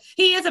life, but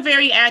he is a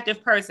very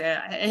active person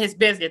in his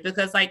business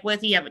because like does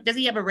he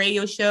have a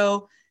radio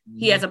show? Mm-hmm.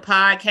 He has a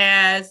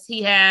podcast.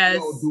 He has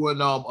doing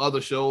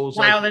other shows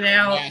Wild like and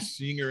Out, Masked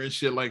Singer and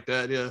shit like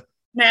that. Yeah.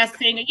 Masked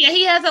Singer. Yeah,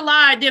 he has a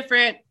lot of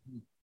different.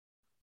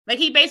 Like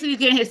he basically is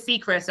getting his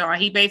secrets on.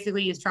 He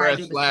basically is trying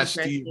to do the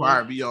Steve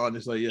Harvey on.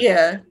 It's like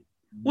yeah.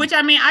 Which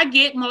I mean, I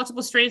get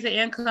multiple streams of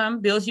income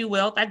builds you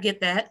wealth. I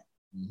get that.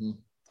 Mm-hmm.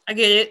 I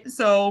get it.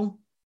 So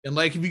and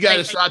like if you got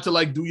a shot to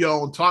like do your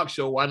own talk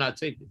show, why not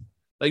take it?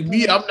 Like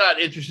me, I'm not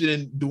interested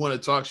in doing a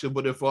talk show,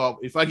 but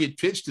if I get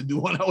pitched to do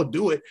one, I would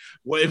do it.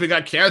 Well, if it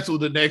got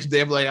canceled the next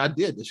day, I'm like, I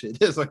did this shit.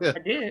 It's like I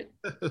did.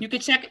 You can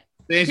check it.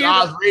 Change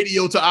Oz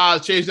Radio to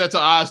Oz. Change that to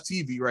Oz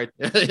TV right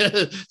there.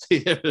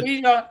 Here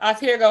you go.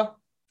 Here you go.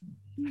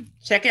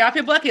 Check it off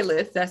your bucket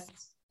list. I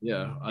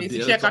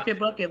did. Check off your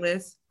bucket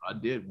list. I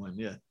did one,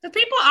 yeah. The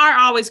people are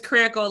always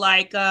critical.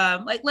 Like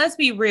let's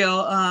be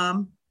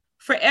real.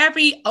 For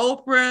every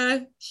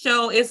Oprah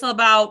show, it's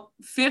about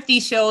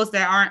 50 shows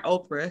that aren't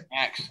Oprah.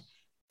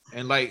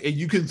 And like, and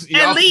you can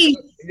at least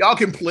y'all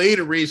can play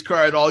the race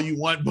card all you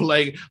want, but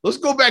like, let's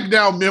go back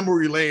down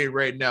memory lane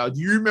right now. Do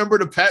you remember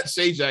the Pat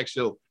Sajak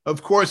show?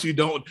 Of course you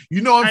don't.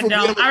 You know him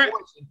from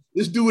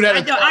this dude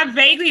had I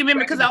vaguely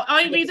remember because the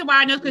only reason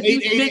why I know because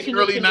you mentioned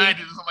early 90s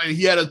or something.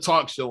 He had a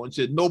talk show and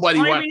shit. Nobody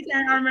watched. The only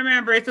reason I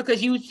remember is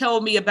because you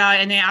told me about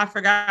it and then I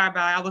forgot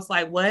about it. I was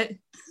like, what?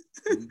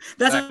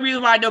 That's the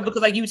reason why I know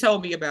because like you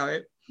told me about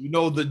it. You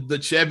know the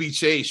Chevy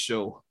Chase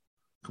show.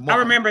 Come on. I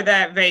remember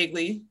that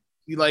vaguely.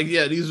 Like,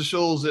 yeah, these are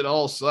shows that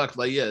all suck.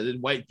 Like, yeah,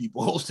 then white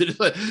people hosted it.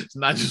 It's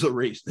not just a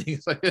race thing.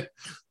 It's like,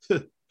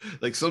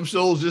 like some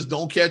shows just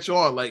don't catch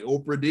on. Like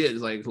Oprah did.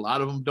 It's like a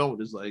lot of them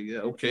don't. It's like, yeah,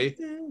 okay.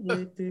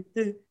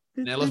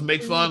 Now let's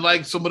make fun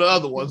like some of the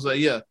other ones. Like,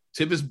 yeah,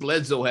 Tibbs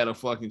Bledsoe had a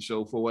fucking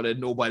show for what that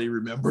nobody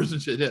remembers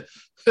and shit.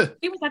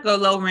 He was like a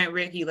low rent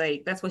Ricky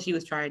Lake. That's what she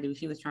was trying to do.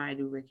 She was trying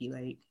to do Ricky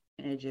Lake,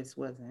 and it just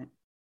wasn't.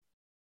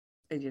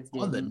 It just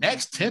didn't. On the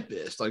next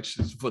Tempest, like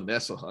she's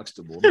Vanessa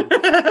Huxtable.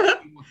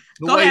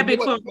 Nobody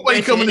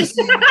coming to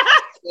see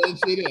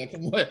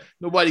you.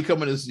 Nobody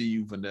coming to see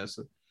you,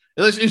 Vanessa.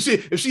 Unless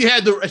if she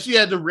had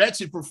the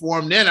Wretched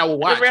perform, then I would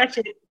watch.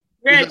 Ratchet.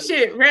 I would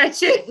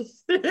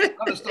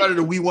have started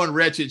a We Want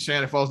Wretched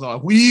chant if I was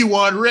like, We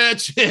Want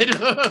Wretched.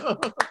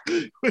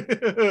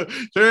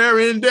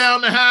 Tearing down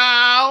the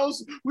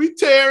house. We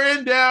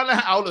tearing down the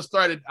house. I would have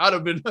started. I'd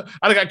have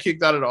got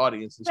kicked out of the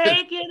audience.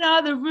 Taking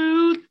all the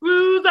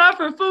rules are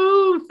for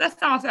fools. That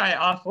sounds kind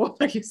of awful,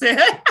 like you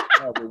said.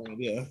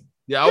 Yeah.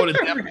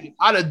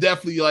 I'd have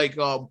definitely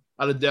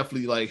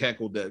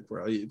heckled that,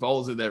 bro. If I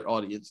was in that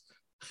audience.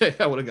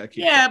 I would have got kicked.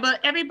 Yeah, but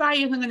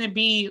everybody isn't going to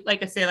be,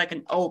 like I said, like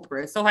an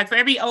Oprah. So, like, for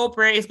every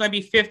Oprah, it's going to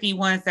be 50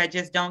 ones that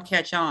just don't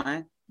catch on.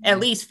 Mm-hmm. At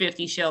least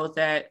 50 shows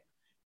that.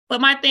 But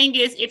my thing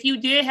is, if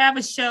you did have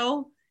a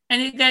show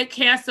and it got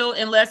canceled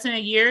in less than a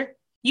year,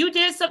 you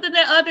did something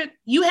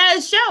you had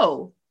a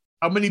show.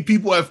 How many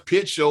people have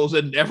pitch shows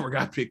that never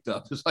got picked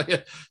up? It's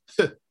like,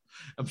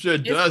 I'm sure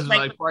it does.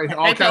 Like probably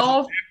all kinds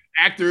of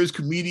actors,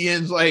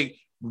 comedians, like,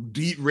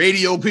 deep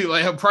radio people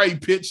have probably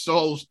pitched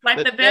shows like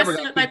the best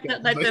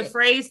the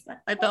phrase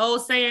like the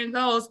old saying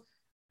goes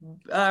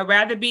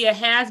rather be a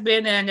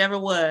has-been than never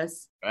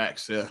was.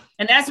 Facts, yeah.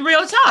 And that's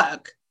real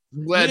talk.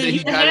 I'm glad that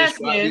he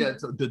got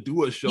to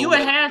do a show. You a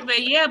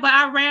has-been, yeah, but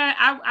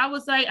I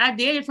was like I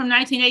did it from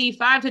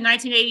 1985 to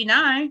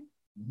 1989.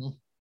 Mm-hmm.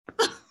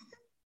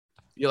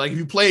 Yeah, like if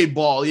you played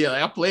ball, yeah,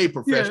 like I played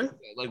professional.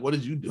 Yeah. Like, what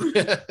did you do?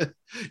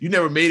 You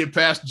never made it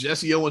past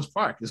Jesse Owens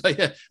Park. It's like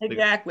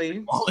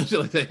exactly.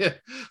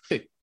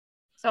 Like,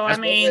 so I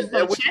mean,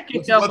 so check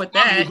yourself with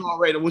that.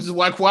 Which is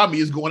why Kwame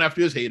is going after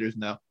his haters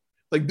now.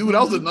 Like, dude,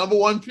 I was the number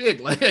one pick.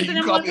 Like,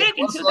 you called me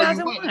in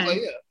 2001. Like,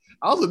 yeah,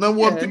 I was the number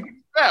one pick in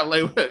the draft.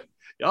 Like,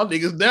 y'all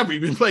niggas never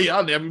even play.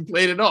 Y'all never even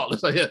played at all.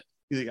 It's like, yeah.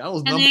 I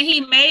was and then he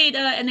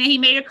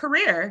made a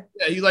career.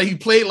 Yeah, he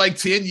played like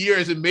 10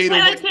 years and made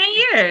over 10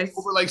 years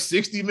over like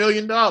 $60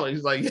 million.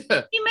 He's like,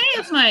 yeah, he made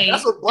his money.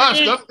 That's a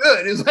bust. I'm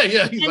good. It's like,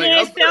 yeah, he's and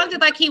like, it sounded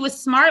like he was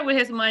smart with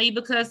his money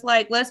because,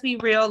 like, let's be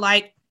real,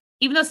 like,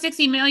 even though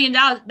 $60 million,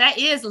 that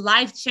is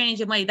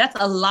life-changing money. That's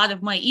a lot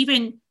of money,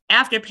 even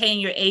after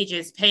paying your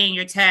agents, paying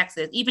your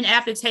taxes, even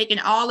after taking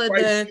all of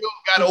the still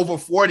got over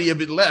 40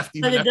 of it left.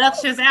 The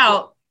deductions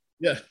out.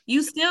 Yeah.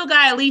 You still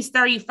got at least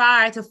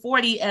 35 to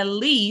 40 at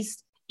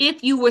least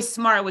if you were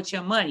smart with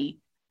your money.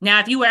 Now,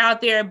 if you were out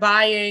there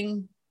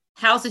buying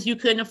houses you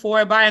couldn't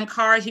afford, buying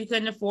cars you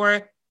couldn't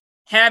afford,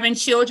 having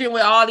children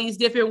with all these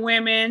different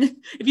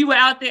women, if you were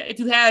out there, if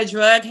you had a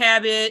drug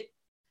habit,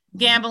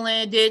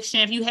 gambling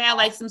addiction, if you had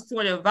like some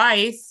sort of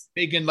vice.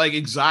 Taking like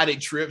exotic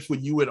trips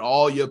with you and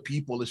all your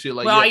people and shit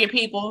like that. All your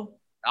people.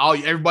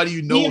 Everybody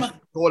you know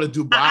go to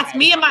Dubai.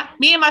 Me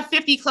and my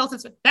 50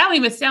 closest. That don't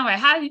even sound right.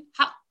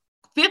 How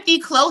 50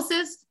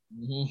 closest?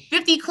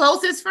 50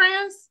 closest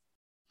friends?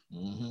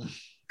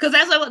 Because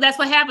that's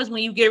what happens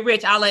when you get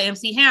rich. A la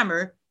MC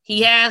Hammer.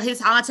 He had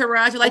his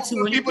entourage like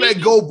 200 people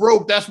that go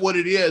broke. That's what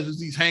it is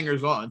these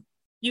hangers on.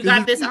 You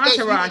got this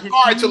entourage. It's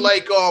hard to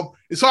like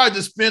it's hard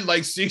to spend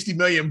like 60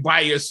 million by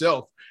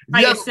yourself.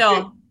 If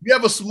you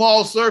have a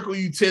small circle,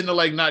 you tend to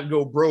like not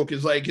go broke.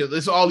 It's like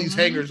it's all these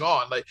hangers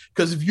on. Like,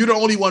 because if you're the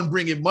only one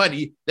bringing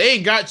money, they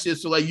ain't got shit.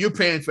 So like you're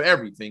paying for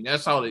everything.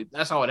 That's how it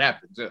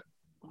happens. Yeah.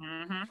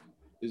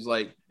 It's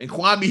like, and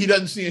Kwame,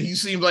 he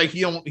seems like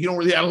he don't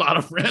really have a lot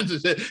of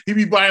friends. He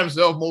be by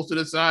himself most of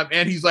the time,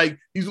 and he's a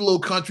little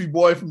country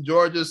boy from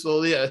Georgia.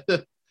 So yeah,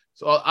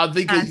 so I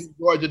think he's in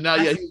Georgia now.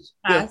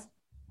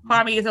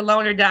 Kwame is a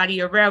loner daddy,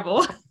 a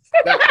rebel.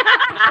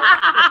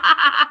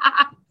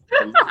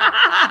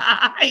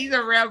 He's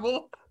a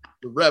rebel.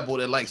 The rebel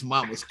that likes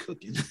mama's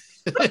cooking.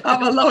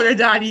 I'm a loner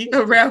daddy,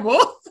 a rebel.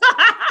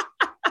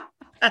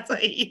 That's what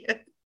he is.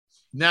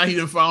 Now he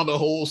done found a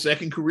whole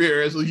second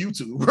career as a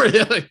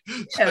YouTuber.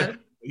 So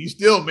he's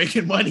still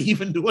making money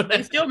even doing that.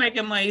 He's still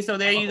making money, so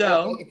there you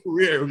go.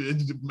 Career.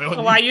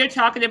 So while you're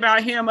talking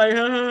about him, like,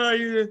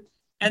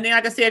 and then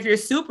like I said, if you're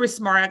super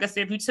smart, like I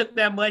said, if you took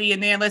that money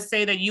and then let's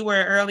say that you were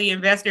an early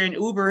investor in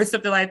Uber or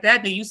something like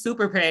that, then you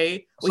super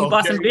paid. Well, you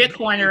bought some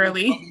Bitcoin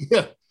early.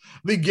 Yeah.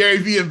 I think Gary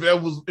Vee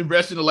was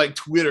investing in like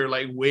Twitter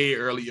like way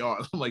early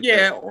on. Like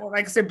or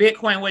like I said,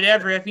 Bitcoin,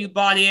 whatever, if you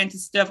bought into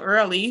stuff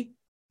early.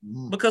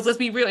 Because let's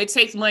be real, it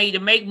takes money to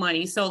make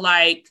money. So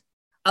like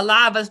a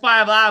lot of us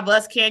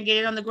can't get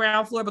it on the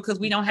ground floor because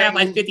we don't have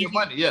like 50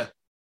 money. Yeah.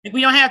 If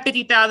we don't have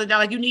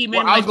 $50,000, you need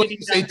minimum. I was going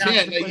to say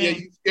 10. Like,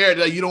 you scared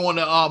that you don't want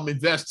to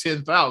invest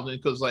 10,000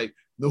 because like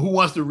who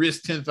wants to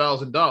risk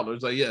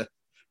 $10,000? Like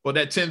but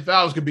that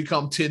 10,000 could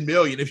become 10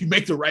 million if you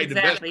make the right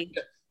investment.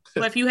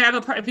 Well, if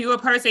you're a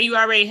person, you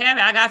already have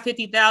it. I got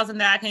 50,000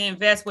 that I can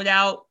invest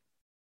without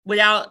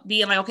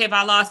being like, okay, if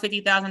I lost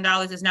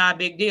 $50,000, it's not a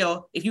big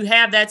deal. If you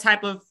have that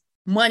type of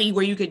money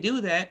where you could do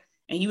that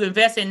and you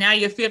invest in now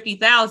your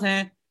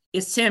 50,000,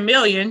 it's 10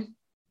 million.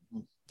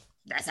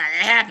 That's how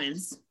that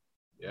happens.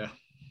 Yeah.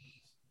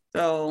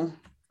 So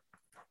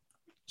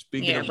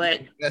speaking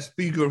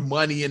of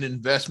money and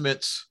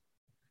investments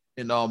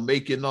and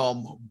making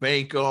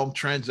bank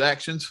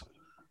transactions.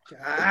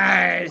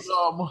 Guys.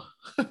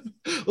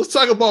 Let's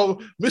talk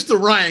about Mr.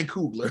 Ryan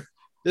Coogler.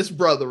 This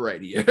brother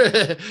right here.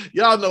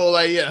 Y'all know,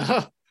 like,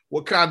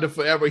 Wakanda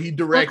Forever. He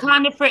directed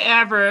Wakanda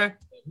Forever.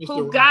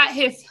 Who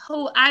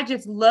I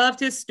just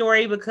loved his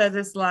story because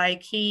it's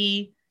like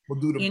he,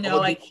 he's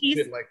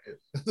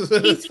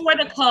for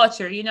the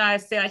culture. I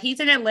say like, he's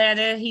in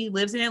Atlanta. He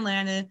lives in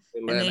Atlanta,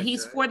 and then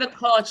he's for the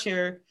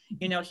culture.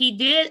 He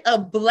did a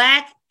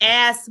black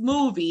ass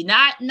movie,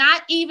 not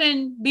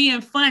even being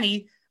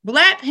funny.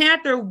 Black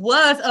Panther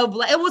was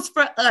it was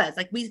for us.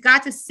 Like we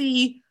got to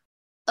see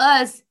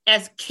us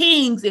as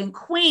kings and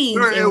queens.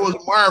 Sure, it was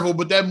Marvel,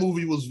 but that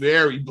movie was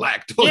very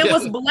black. It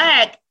was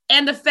black.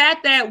 And the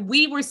fact that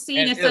we were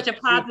seen in such a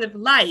positive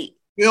light.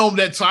 Filmed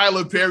at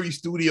Tyler Perry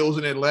Studios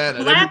in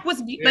Atlanta. Black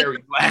was very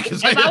black.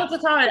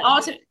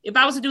 If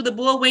I was to do the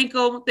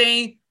Bullwinkle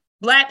thing,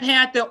 Black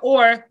Panther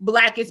or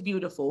Black is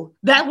Beautiful,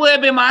 that would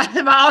have been my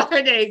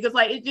alternate. Because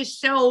like it just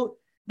showed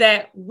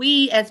that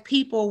we as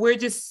people, we're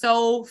just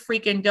so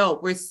freaking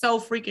dope. We're so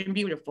freaking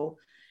beautiful.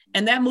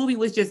 And that movie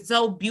was just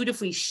so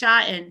beautifully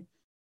shot and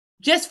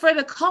just for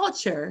the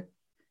culture.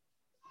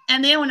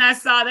 And then when I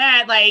saw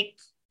that,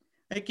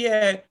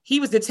 he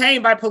was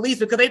detained by police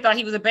because they thought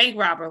he was a bank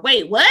robber.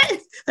 Wait, what?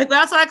 Like when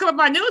I saw it come up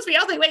my news feed,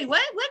 I was like, wait,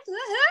 what? What the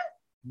heck?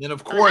 Then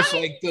of course,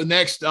 the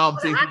next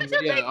thing,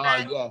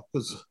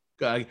 because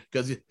I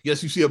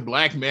guess you see a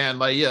black man,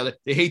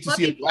 they hate to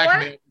see a black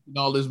man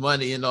all this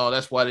money and all.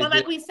 That's why they. But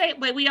like we say,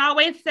 but we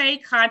always say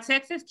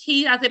context is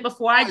key. I said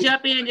before I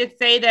jump in, just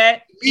say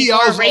that.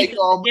 I was like,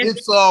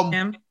 it's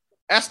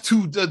that's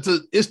too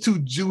it's too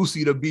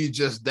juicy to be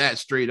just that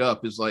straight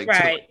up. It's like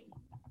right.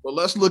 Well,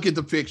 let's look at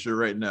the picture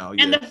right now.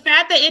 And the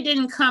fact that it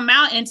didn't come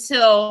out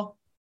until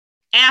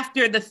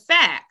after the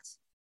fact.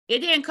 It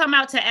didn't come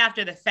out till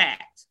after the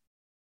fact.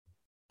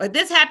 But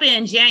this happened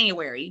in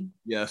January.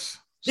 Yes.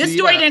 This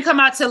story didn't come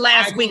out till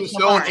last week.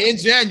 Shown in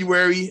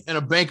January, and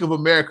a Bank of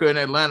America in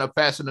Atlanta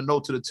passing a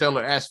note to the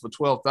teller asked for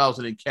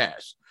 $12,000 in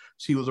cash.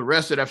 She was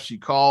arrested after she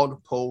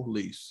called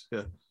police. Yeah.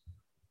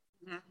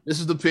 Mm-hmm.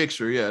 This is the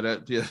picture. Yeah.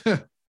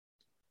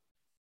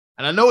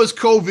 And I know it's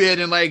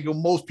COVID, and like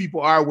most people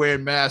are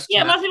wearing masks.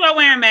 Yeah, most people are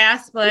wearing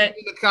masks, but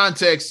in the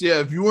context, yeah,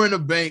 if you were in a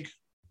bank,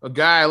 a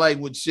guy like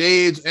with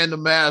shades and the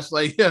mask,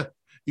 like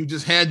you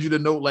just hand you the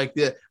note like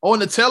that. Oh,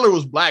 and the teller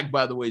was black,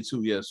 by the way,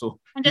 too. Yeah. So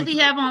and does he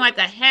have on like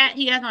a hat?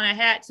 He has on a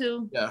hat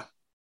too. Yeah.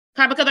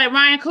 Probably because like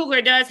Ryan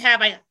Coogler does have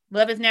like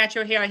love his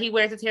natural hair. He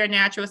wears his hair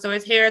natural, so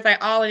his hair is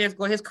like all in his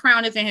glory. His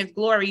crown is in his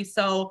glory.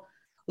 So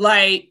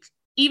like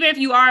even if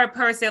you are a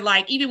person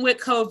like even with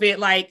COVID,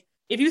 like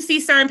if you see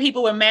certain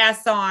people with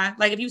masks on,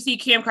 like if you see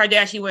Kim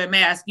Kardashian with a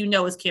mask, you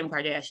know it's Kim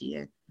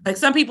Kardashian. Like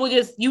some people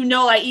just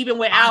like even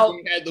without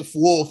Kanye had the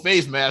full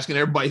face mask and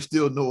everybody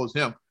still knows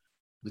him.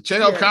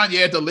 Check out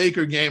Kanye at the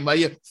Laker game,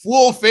 like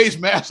full face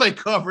mask, like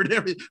covered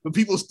everything, but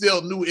people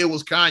still knew it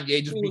was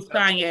Kanye. Just it was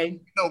Kanye.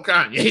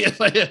 Kanye.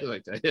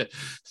 like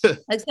that.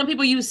 Like some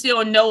people you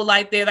still know,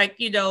 like they're like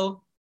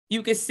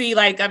you can see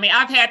like I mean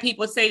I've had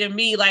people say to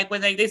me like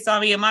when they saw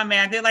me in my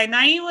mask, they're like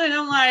Naima, and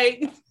I'm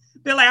like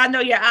they're like I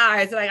know your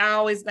eyes. Like I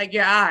always like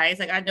your eyes.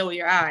 Like I know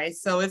your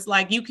eyes. So it's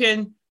like you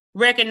can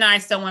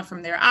recognize someone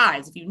from their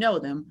eyes if you know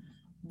them.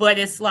 But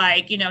it's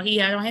like he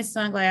had on his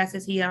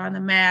sunglasses, he had on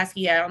the mask,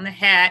 he had on the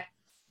hat.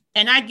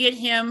 And I get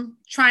him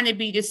trying to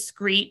be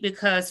discreet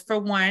because, for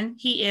one,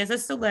 he is a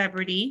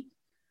celebrity.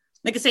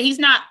 Like I said, he's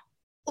not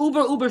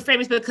uber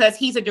famous because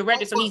he's a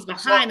director, so he's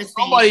behind the scenes.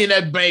 Somebody in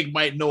that bank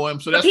might know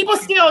him, so but people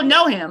still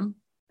know him.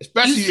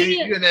 Especially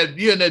you're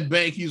in that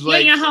bank. He's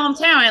like in your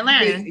hometown,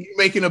 Atlanta. You're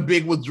making a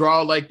big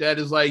withdrawal like that.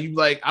 Is like you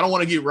like I don't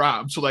want to get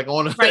robbed, so like I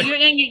want to. Right,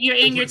 you're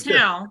in your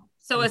town,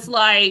 so it's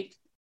like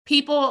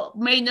people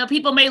may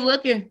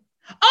look and.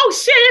 Oh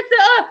shit!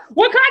 It's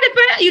what kind of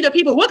forever?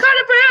 People. What kind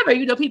of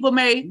forever? People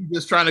may you're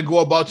just trying to go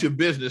about your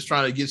business,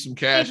 trying to get some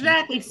cash.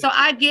 Exactly. So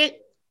I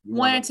get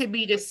wanting to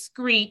be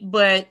discreet,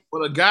 but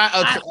a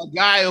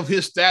guy of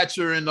his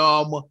stature and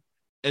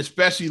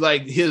especially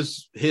like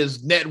his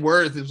net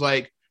worth is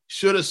like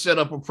should have set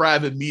up a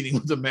private meeting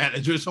with the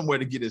manager somewhere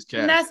to get his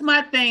cash. And that's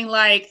my thing.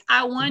 Like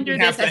I wonder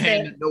this.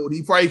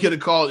 He probably could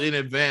have called in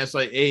advance,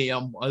 like, "Hey,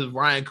 I'm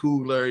Ryan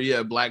Coogler,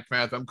 yeah, Black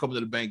Panther. I'm coming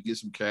to the bank to get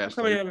some cash."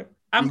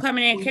 I'm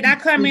coming in. Can I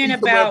come in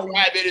about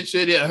private and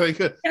shit? Yeah.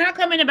 Can I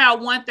come in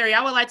about 1:30?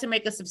 I would like to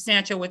make a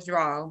substantial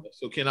withdrawal.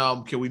 So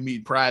can we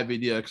meet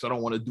private? Yeah, because I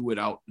don't want to do it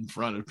out in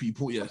front of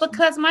people. Yes.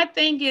 Because my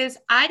thing is,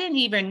 I didn't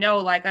even know.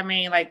 Like, I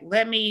mean, like,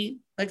 let me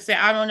like say,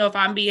 I don't know if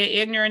I'm being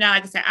ignorant.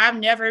 Like I said, I've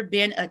never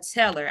been a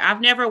teller.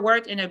 I've never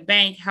worked in a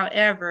bank.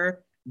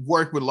 However,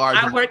 worked with large.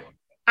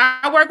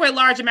 I work with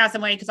large amounts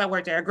of money because I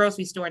worked at a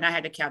grocery store and I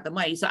had to count the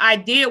money. So I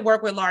did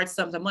work with large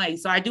sums of money.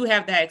 So I do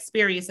have that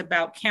experience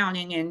about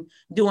counting and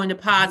doing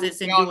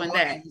deposits and doing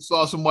that. You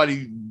saw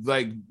somebody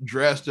like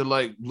dressed or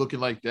like looking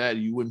like that,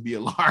 you wouldn't be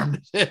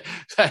alarmed. So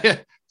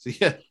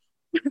yeah.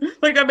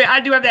 Like I mean,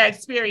 I do have that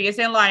experience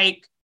and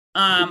like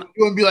you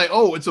wouldn't be like,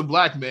 oh, it's a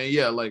black man.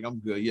 Yeah, like I'm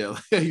good. Yeah.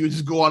 You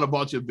just go on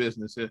about your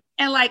business. Yeah.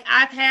 And like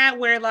I've had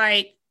where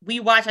like we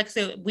watch, like I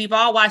said, we've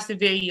all watched the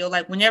video.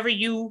 Like whenever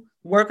you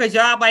work a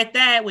job like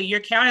that where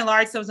you're counting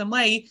large sums of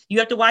money, you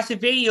have to watch the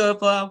video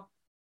of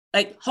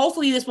like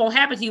hopefully this won't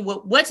happen to you.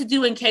 What to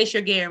do in case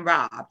you're getting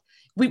robbed.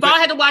 We've all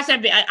had to watch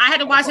that. I had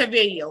to watch that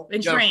video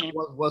and train.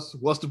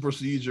 What's the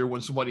procedure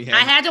when somebody has? I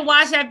had to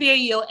watch that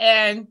video,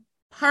 and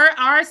per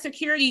our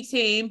security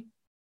team,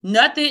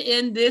 nothing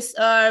in this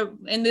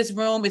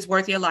room is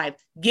worth your life.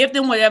 Give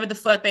them whatever the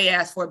fuck they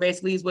ask for.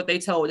 Basically, is what they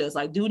told us.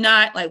 Like, do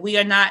not we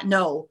are not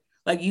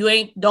like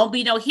don't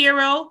be no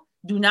hero.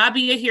 Do not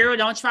be a hero.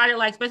 Don't try to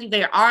especially if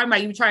they're armed,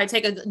 like you try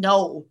to take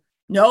no.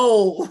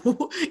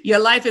 Your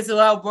life is a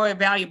lot more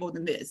valuable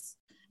than this.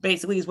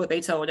 Basically, is what they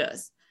told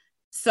us.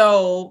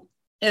 So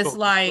it's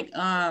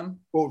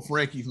quote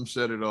Frankie from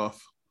Set It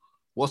Off.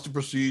 What's the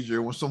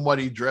procedure when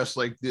somebody dressed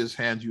like this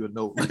hands you a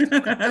note? The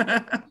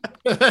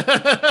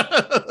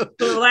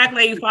black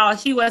lady followed.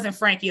 She wasn't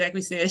Frankie, like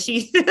we said.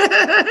 She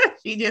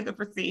did the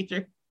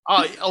procedure.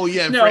 Oh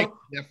yeah, no, Frankie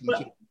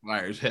definitely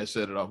fired. Had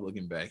Set It Off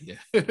looking back. Yeah.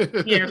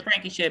 Yeah,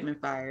 Frankie should have been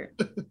fired.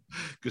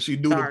 Because she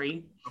knew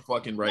the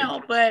fucking right.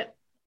 No, but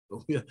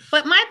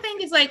my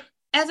thing is like,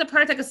 as a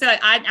person, like I said,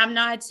 I'm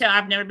not a teller.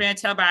 I've never been a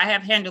teller, but I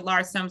have handled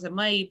large sums of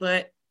money.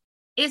 But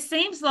it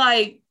seems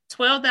like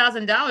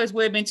 $12,000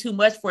 would have been too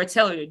much for a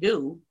teller to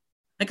do.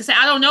 Like I said,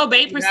 I don't know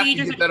bank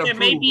procedures.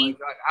 Maybe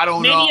I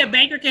don't know. Maybe a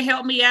banker can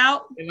help me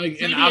out.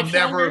 And I've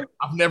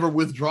never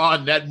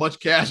withdrawn that much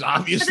cash.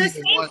 Obviously, but it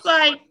seems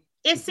like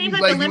it It seems seems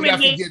like the like you would limit have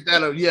to gate, get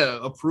that,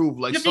 approved.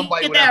 Like you have to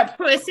somebody get would have that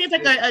approved. It seems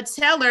like a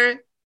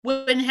teller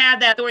wouldn't have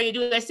that authority to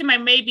do that. It seems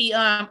like maybe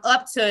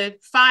up to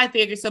 5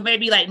 figures. So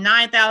maybe like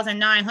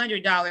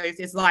 $9,900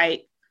 is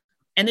like,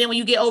 and then when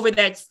you get over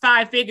that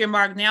 5-figure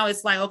mark, now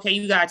it's like, okay,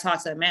 you got to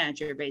talk to a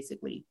manager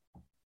basically.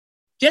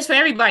 Just for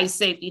everybody's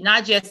safety,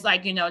 not just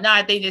like,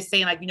 not they just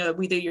saying like,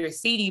 whether you're a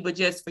CD, but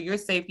just for your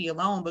safety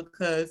alone,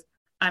 because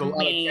I a lot of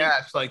mean,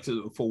 cash like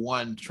for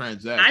one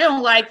transaction. I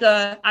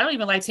don't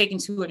even like taking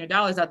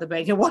 $200 out the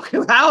bank and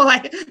walking. I don't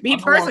like me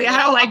personally. I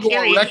don't like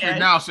carrying cash.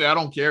 Now say I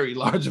don't carry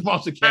large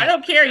amounts of cash. I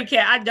don't carry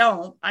cash. I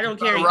don't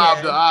carry rob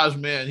cash. the Oz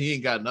man. He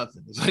ain't got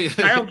nothing.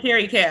 I don't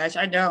carry cash.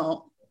 I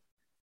don't.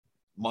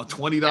 My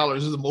 $20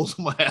 is the most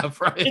I'm gonna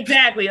have, right?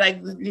 Exactly.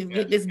 Like you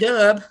get this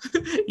dub.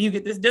 You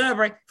get this dub,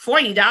 right?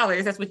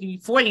 $40. That's what you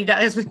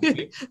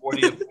 $40.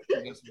 40.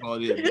 That's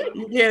about it.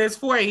 Yeah, it's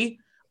 40.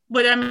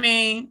 But I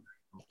mean,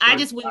 I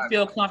just wouldn't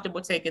feel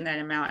comfortable taking that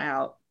amount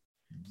out.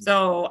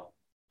 So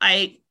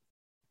I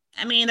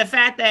mean, the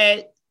fact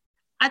that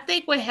I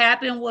think what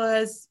happened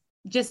was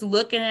just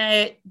looking at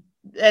it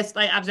as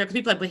like observe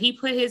people like, but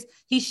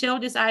he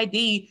showed his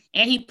ID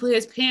and he put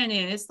his pen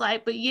in. It's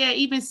like, but yeah,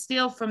 even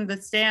still from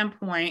the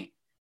standpoint,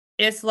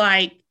 it's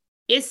like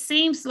it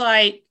seems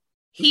like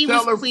he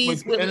was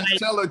pleased with, and the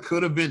teller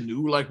could have been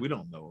new, like we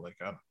don't know. Like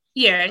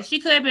yeah, she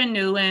could have been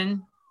new,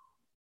 and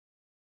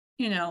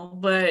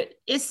but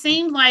it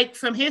seemed like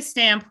from his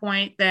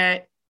standpoint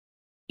that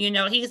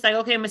he's like,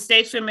 okay,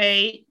 mistakes were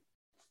made.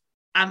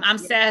 I'm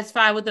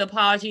satisfied with the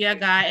apology I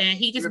got, and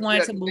he just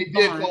wanted to move on.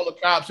 They did call the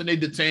cops and they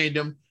detained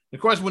him. Of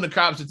course, when the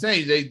cops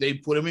detain, they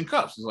put him in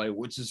cuffs. It's like,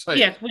 which is like,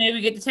 yeah, whenever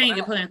you get detained,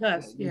 you put in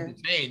cuffs. Yeah,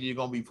 detained, you're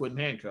gonna be put in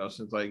handcuffs.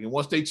 It's like, and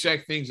once they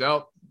check things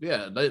out,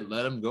 yeah, they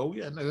let him go.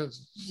 Yeah,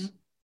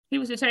 he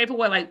was detained for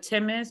what, like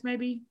 10 minutes,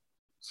 maybe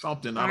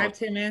something.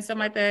 10 minutes, something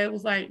like that. It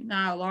was like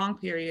a long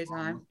period of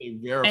time. They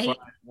verified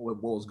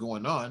what was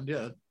going on.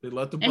 Yeah, they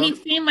let the. And he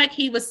seemed like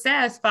he was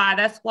satisfied.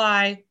 That's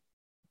why.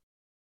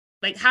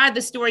 Like, how did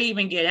the story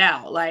even get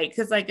out? Like,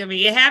 because, like, I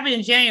mean, it happened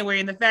in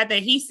January, and the fact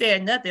that he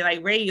said nothing,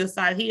 like radio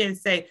side, he didn't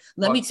say,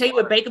 let me tell you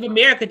what Bank of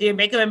America did.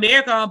 Bank of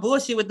America on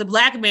bullshit with the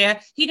black man.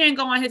 He didn't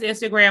go on his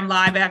Instagram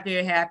live after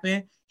it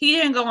happened. He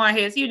didn't go on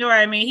his, what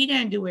I mean? He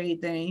didn't do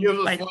anything. It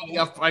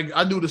was funny.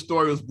 I knew the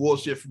story was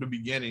bullshit from the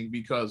beginning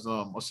because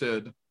I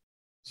said,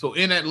 so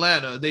in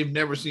Atlanta, they've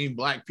never seen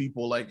black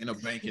people like in a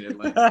bank in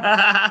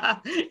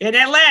Atlanta. In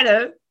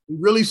Atlanta.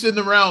 Really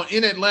sitting around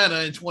in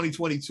Atlanta in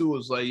 2022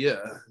 is like,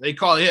 yeah, they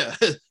call it,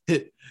 yeah,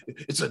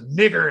 it's a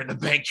nigger in the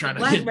bank trying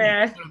to make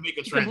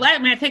a transaction.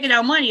 Black man taking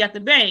out money at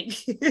the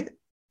bank.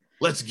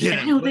 Let's get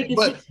him.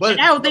 But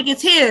I don't think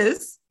it's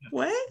his.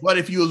 What? But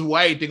if you was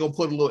white, they're gonna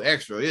put a little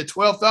extra. Yeah,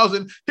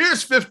 12,000.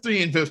 Here's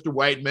 15, Mr.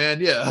 White Man.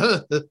 Yeah,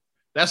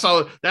 that's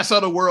how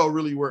the world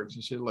really works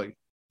and shit. Like,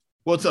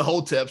 well, to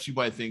hoteps, you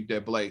might think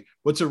that,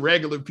 but to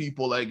regular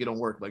people, like, it don't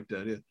work like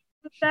that. Yeah.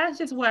 That's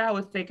just what I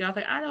was thinking. I was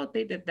like, I don't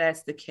think that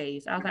that's the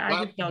case. I was like,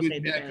 I just don't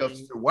think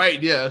that.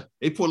 White, yeah,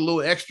 they put a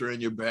little extra in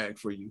your bag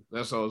for you.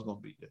 That's how it's gonna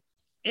be.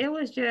 It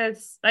was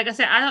just like I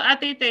said. I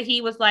think that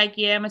he was like,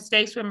 yeah,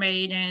 mistakes were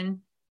made and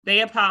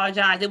they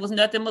apologized. It was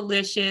nothing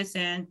malicious,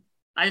 and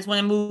I just want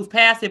to move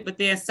past it. But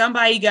then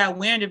somebody got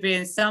wind of it,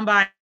 and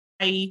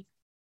somebody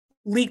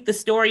leaked the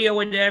story or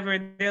whatever.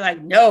 And they're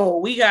like, no,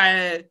 we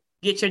gotta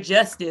get your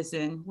justice.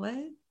 And what?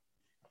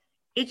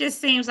 It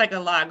just seems like a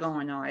lot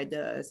going on. It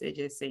does. It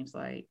just seems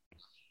like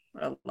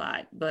a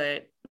lot.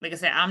 But like I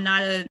said, I'm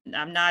not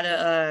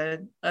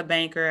a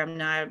banker. I'm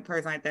not a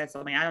person like that. So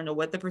I mean, I don't know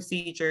what the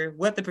procedure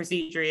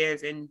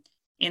is in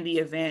the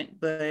event.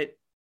 But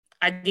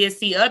I did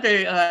see other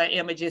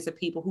images of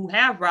people who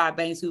have robbed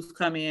banks who've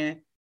come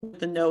in with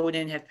the note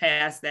and have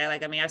passed that.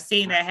 Like, I mean, I've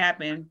seen that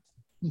happen.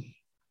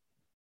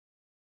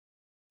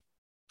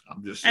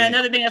 I'm just saying. And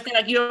another thing I feel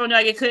like you don't know,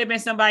 like it could have been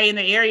somebody in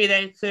the area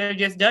that could have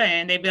just done it,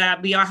 and they'd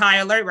be on high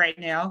alert right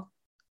now.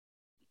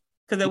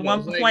 Because at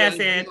one point I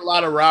said a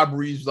lot of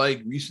robberies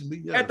like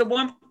recently. Yeah.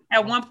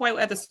 At one point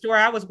at the store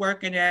I was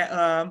working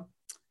at,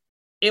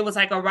 it was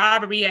like a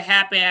robbery that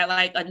happened at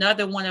like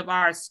another one of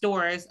our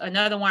stores,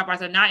 not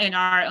in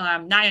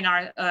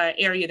our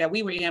area that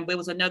we were in, but it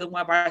was another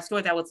one of our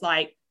stores that was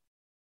like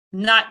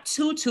not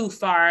too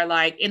far,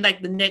 like in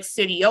like the next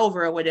city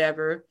over or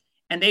whatever.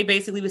 And they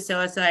basically would tell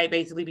us to like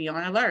basically be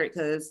on alert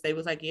because they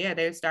was like, yeah,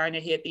 they're starting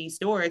to hit these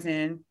stores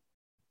and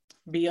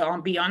be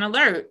on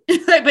alert.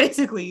 Like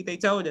basically they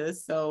told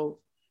us. So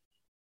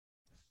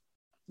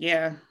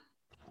yeah.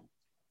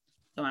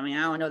 So I mean,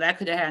 I don't know. That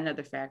could have had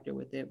another factor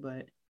with it,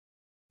 but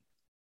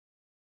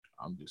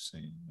I'm just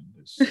saying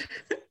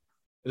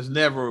it's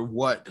never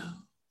what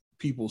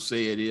people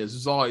say it is.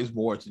 There's always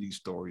more to these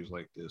stories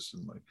like this.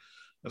 And like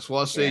that's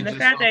why I say the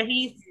fact that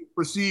he's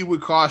proceed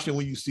with caution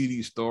when you see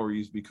these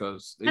stories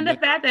because the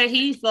fact that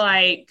he's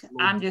like,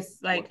 I'm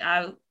just like,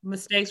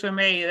 mistakes were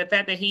made. The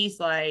fact that he's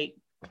like,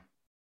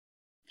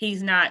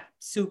 he's not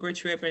super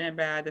tripping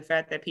about the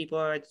fact that people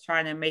are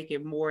trying to make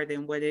it more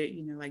than what it,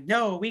 like,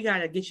 no, we got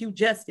to get you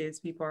justice.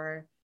 People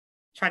are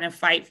trying to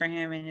fight for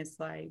him. And it's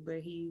like, but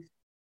he's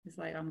It's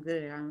like, I'm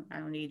good. I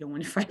don't need no one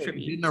to fight for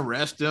me. Didn't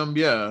arrest him.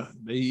 Yeah,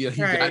 he Right.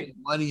 got his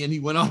money and he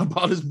went on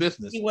about his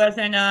business. He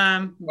wasn't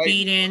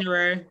beaten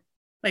or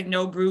like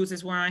no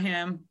bruises were on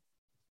him.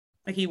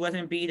 Like he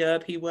wasn't beat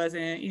up. He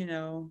wasn't,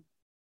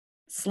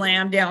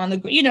 slammed down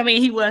the. I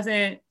mean, he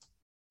wasn't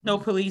no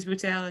police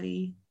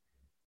brutality.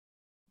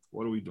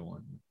 What are we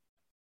doing?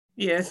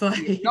 Yeah, it's like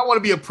I want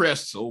to be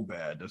oppressed so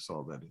bad. That's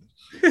all that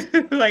is.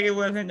 Like it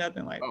wasn't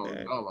nothing like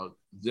that.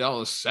 Y'all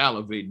are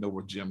salivating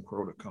over Jim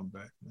Crow to come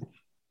back.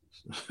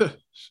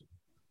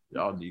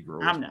 Y'all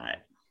Negroes. I'm not.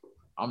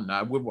 I'm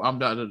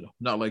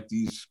not like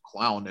these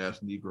clown ass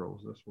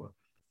Negroes. That's what.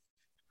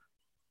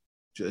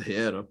 Your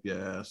head up your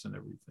ass and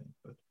everything.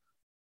 But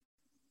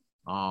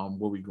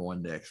where we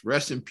going next?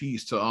 Rest in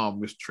peace to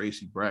Miss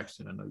Tracy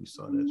Braxton. I know you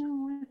saw that.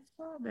 No, I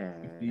saw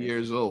that. 50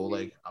 years old.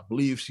 Like I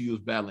believe she was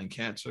battling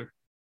cancer.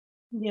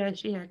 Yeah,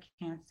 she had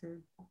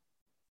cancer.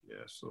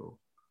 Yeah, so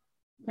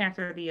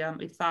cancer of the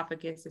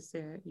esophagus, it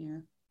said, yeah.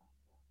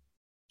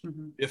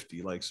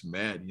 50, like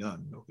mad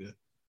young, okay.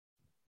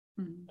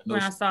 When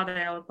I saw that,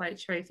 I was like,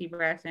 Tracy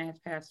Braxton has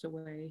passed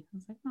away. I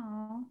was like,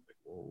 oh.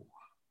 Whoa.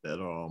 That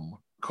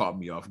caught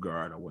me off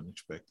guard. I wasn't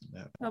expecting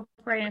that. So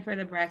praying for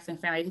the Braxton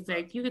family. It's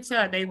like you could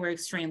tell they were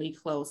extremely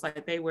close.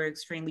 Like they were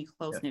extremely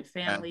close-knit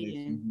family.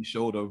 And he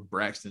showed a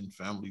Braxton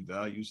family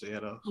values. They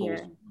had a whole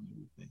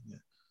everything.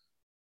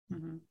 Yeah.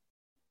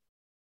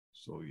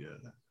 So yeah.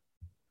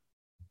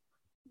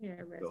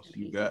 Yeah, what else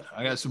you got?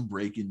 I got some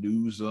breaking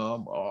news.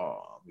 Your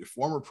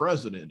former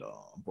president,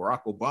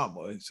 Barack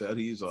Obama, he said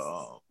he's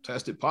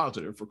tested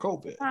positive for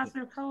COVID.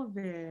 Positive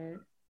COVID.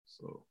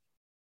 So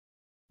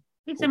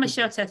he said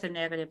Michelle tested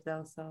negative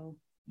though. So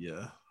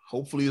yeah,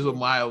 hopefully it's a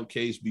mild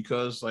case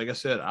because, like I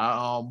said,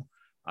 I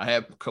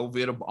had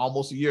COVID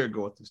almost a year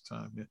ago at this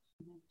time.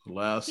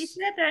 Yeah. He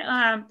said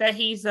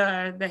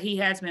that he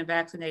has been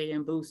vaccinated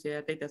and boosted.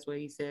 I think that's what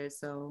he said.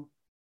 So.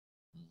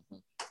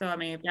 So I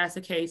mean, if that's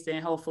the case,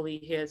 then hopefully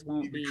his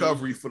won't be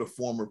recovery for the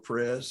former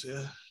prez.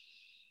 Yeah.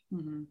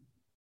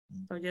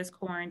 So just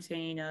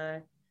quarantine,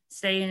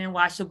 stay in and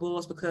watch the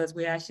Bulls because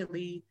we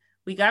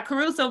got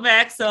Caruso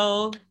back,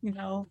 so and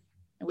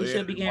we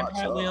should be getting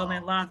Pat Will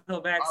and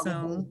Lonzo back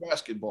soon.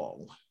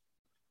 Basketball.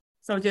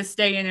 So just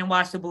stay in and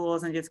watch the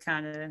Bulls and just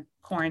kind of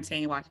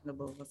quarantine watching the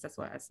Bulls. That's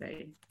what I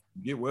say.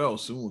 Get well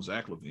soon,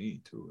 Zach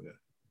LaVine too. Yeah.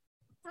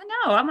 I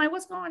know. I'm like,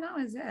 what's going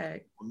on with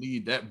Zach? We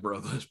need that,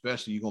 brother,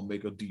 especially you're going to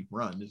make a deep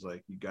run. It's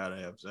like, you got to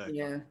have Zach.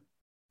 Yeah.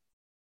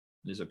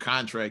 There's a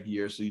contract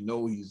year, so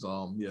he's,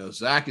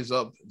 Zach is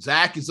up.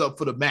 Zach is up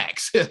for the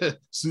max,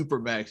 super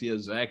max. Yeah,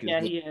 Zach is. Yeah,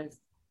 he is.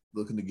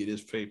 Looking to get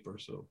his paper,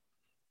 so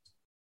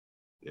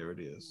there it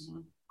is.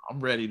 I'm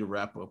ready to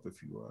wrap up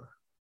if you are.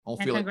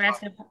 Congrats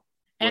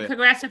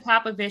to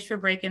Popovich for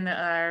breaking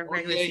the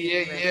regular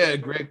season. Yeah.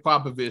 Greg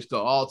Popovich, the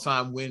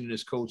all-time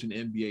winningest coach in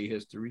NBA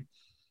history.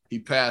 He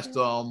passed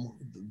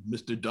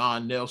Mr.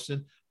 Don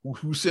Nelson,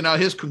 who sent out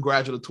his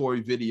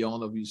congratulatory video. I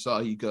don't know if you saw.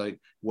 He's like,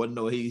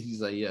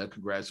 yeah,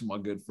 congrats to my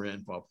good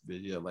friend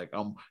Popovich. Yeah, like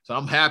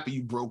I'm happy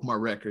you broke my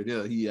record.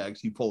 Yeah, he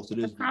actually posted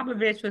his.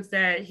 Popovich was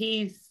that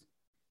he's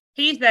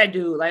that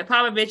dude. Like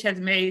Popovich has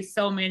made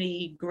so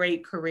many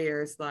great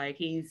careers. Like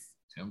he's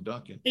Tim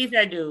Duncan. He's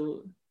that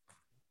dude.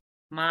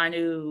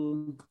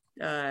 Manu,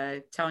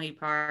 Tony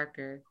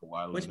Parker,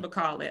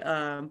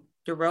 whatchamacallit,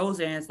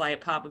 DeRozan is like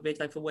Popovich,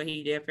 like for what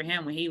he did for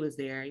him when he was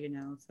there,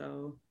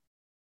 so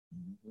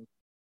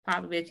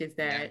Popovich is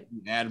that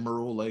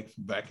admiral, like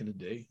back in the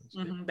day.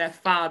 That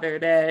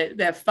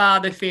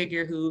father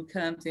figure who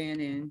comes in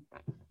and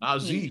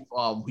Nazif,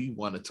 he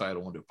won a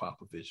title under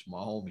Popovich, my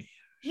homie.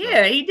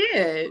 Yeah, he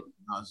did.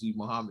 Nazif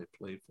Muhammad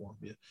played for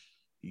him.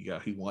 Yeah,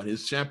 he won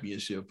his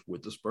championship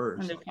with the Spurs.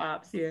 Under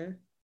Pops, yeah.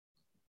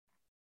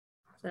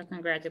 So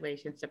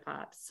congratulations to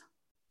Pops.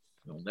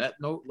 On that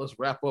note, let's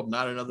wrap up.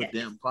 Not another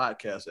damn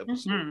podcast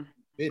episode.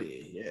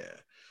 Yeah.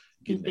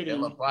 Getting the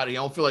hell up out of here.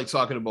 I don't feel like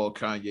talking about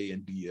Kanye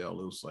and DL.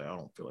 It was like, I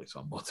don't feel like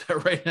talking about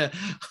that right now.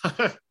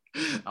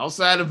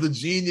 Outside of the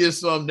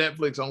Genius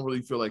Netflix, I don't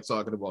really feel like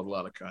talking about a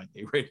lot of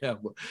Kanye right now.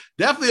 But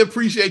definitely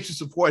appreciate your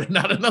support.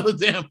 Not another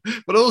damn.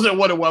 For those that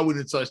wonder why we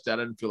didn't touch that,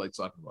 I didn't feel like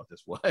talking about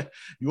this. Why?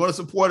 You want to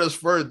support us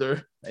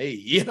further? Hey,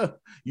 yeah,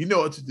 you know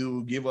what to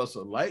do. Give us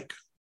a like.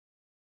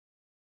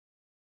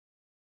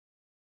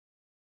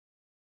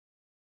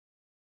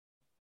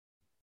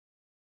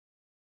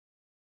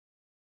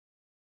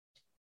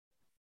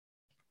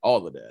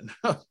 All of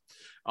that.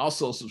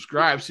 Also,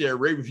 subscribe, share,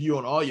 rate, review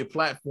on all your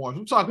platforms.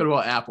 I'm talking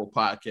about Apple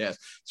Podcasts,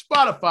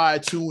 Spotify,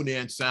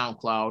 TuneIn,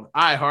 SoundCloud,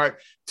 iHeart,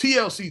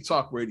 TLC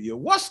Talk Radio.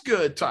 What's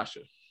good, Tasha?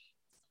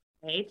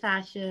 Hey,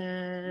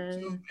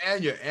 Tasha.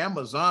 And your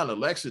Amazon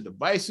Alexa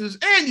devices.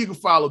 And you can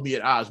follow me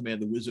at Ozman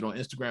the Wizard on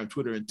Instagram,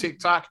 Twitter, and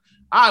TikTok.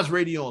 Oz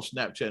Radio on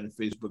Snapchat and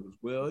Facebook as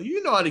well.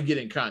 You know how to get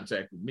in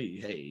contact with me.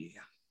 Hey.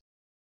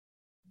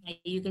 And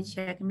you can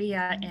check me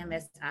out,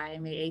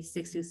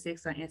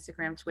 MSIMAH626 on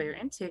Instagram, Twitter,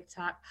 and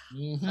TikTok.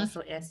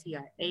 Also,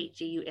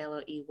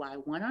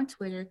 SCR8GULLEY1 on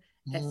Twitter,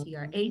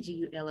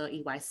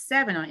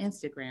 SCR8GULLEY7 on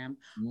Instagram.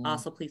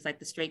 Also, please like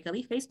the Straight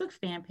Gully Facebook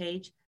fan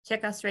page.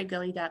 Check out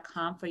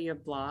straightgully.com for your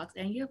blogs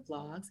and your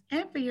vlogs.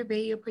 And for your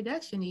video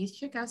production needs,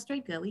 check out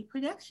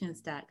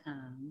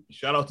straightgullyproductions.com.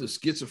 Shout out to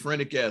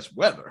schizophrenic ass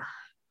weather.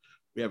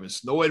 We having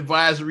snow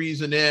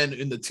advisories and then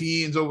in the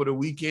teens over the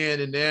weekend,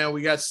 and then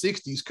we got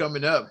 60s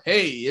coming up.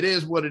 Hey, it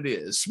is what it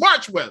is.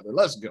 March weather.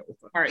 Let's go.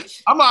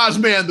 March. I'm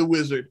Ozman the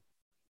Wizard.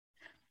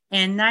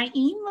 And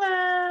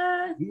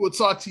Naima. We will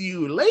talk to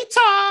you later.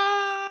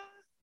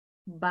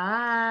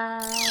 Bye.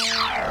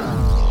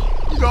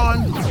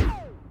 Gone.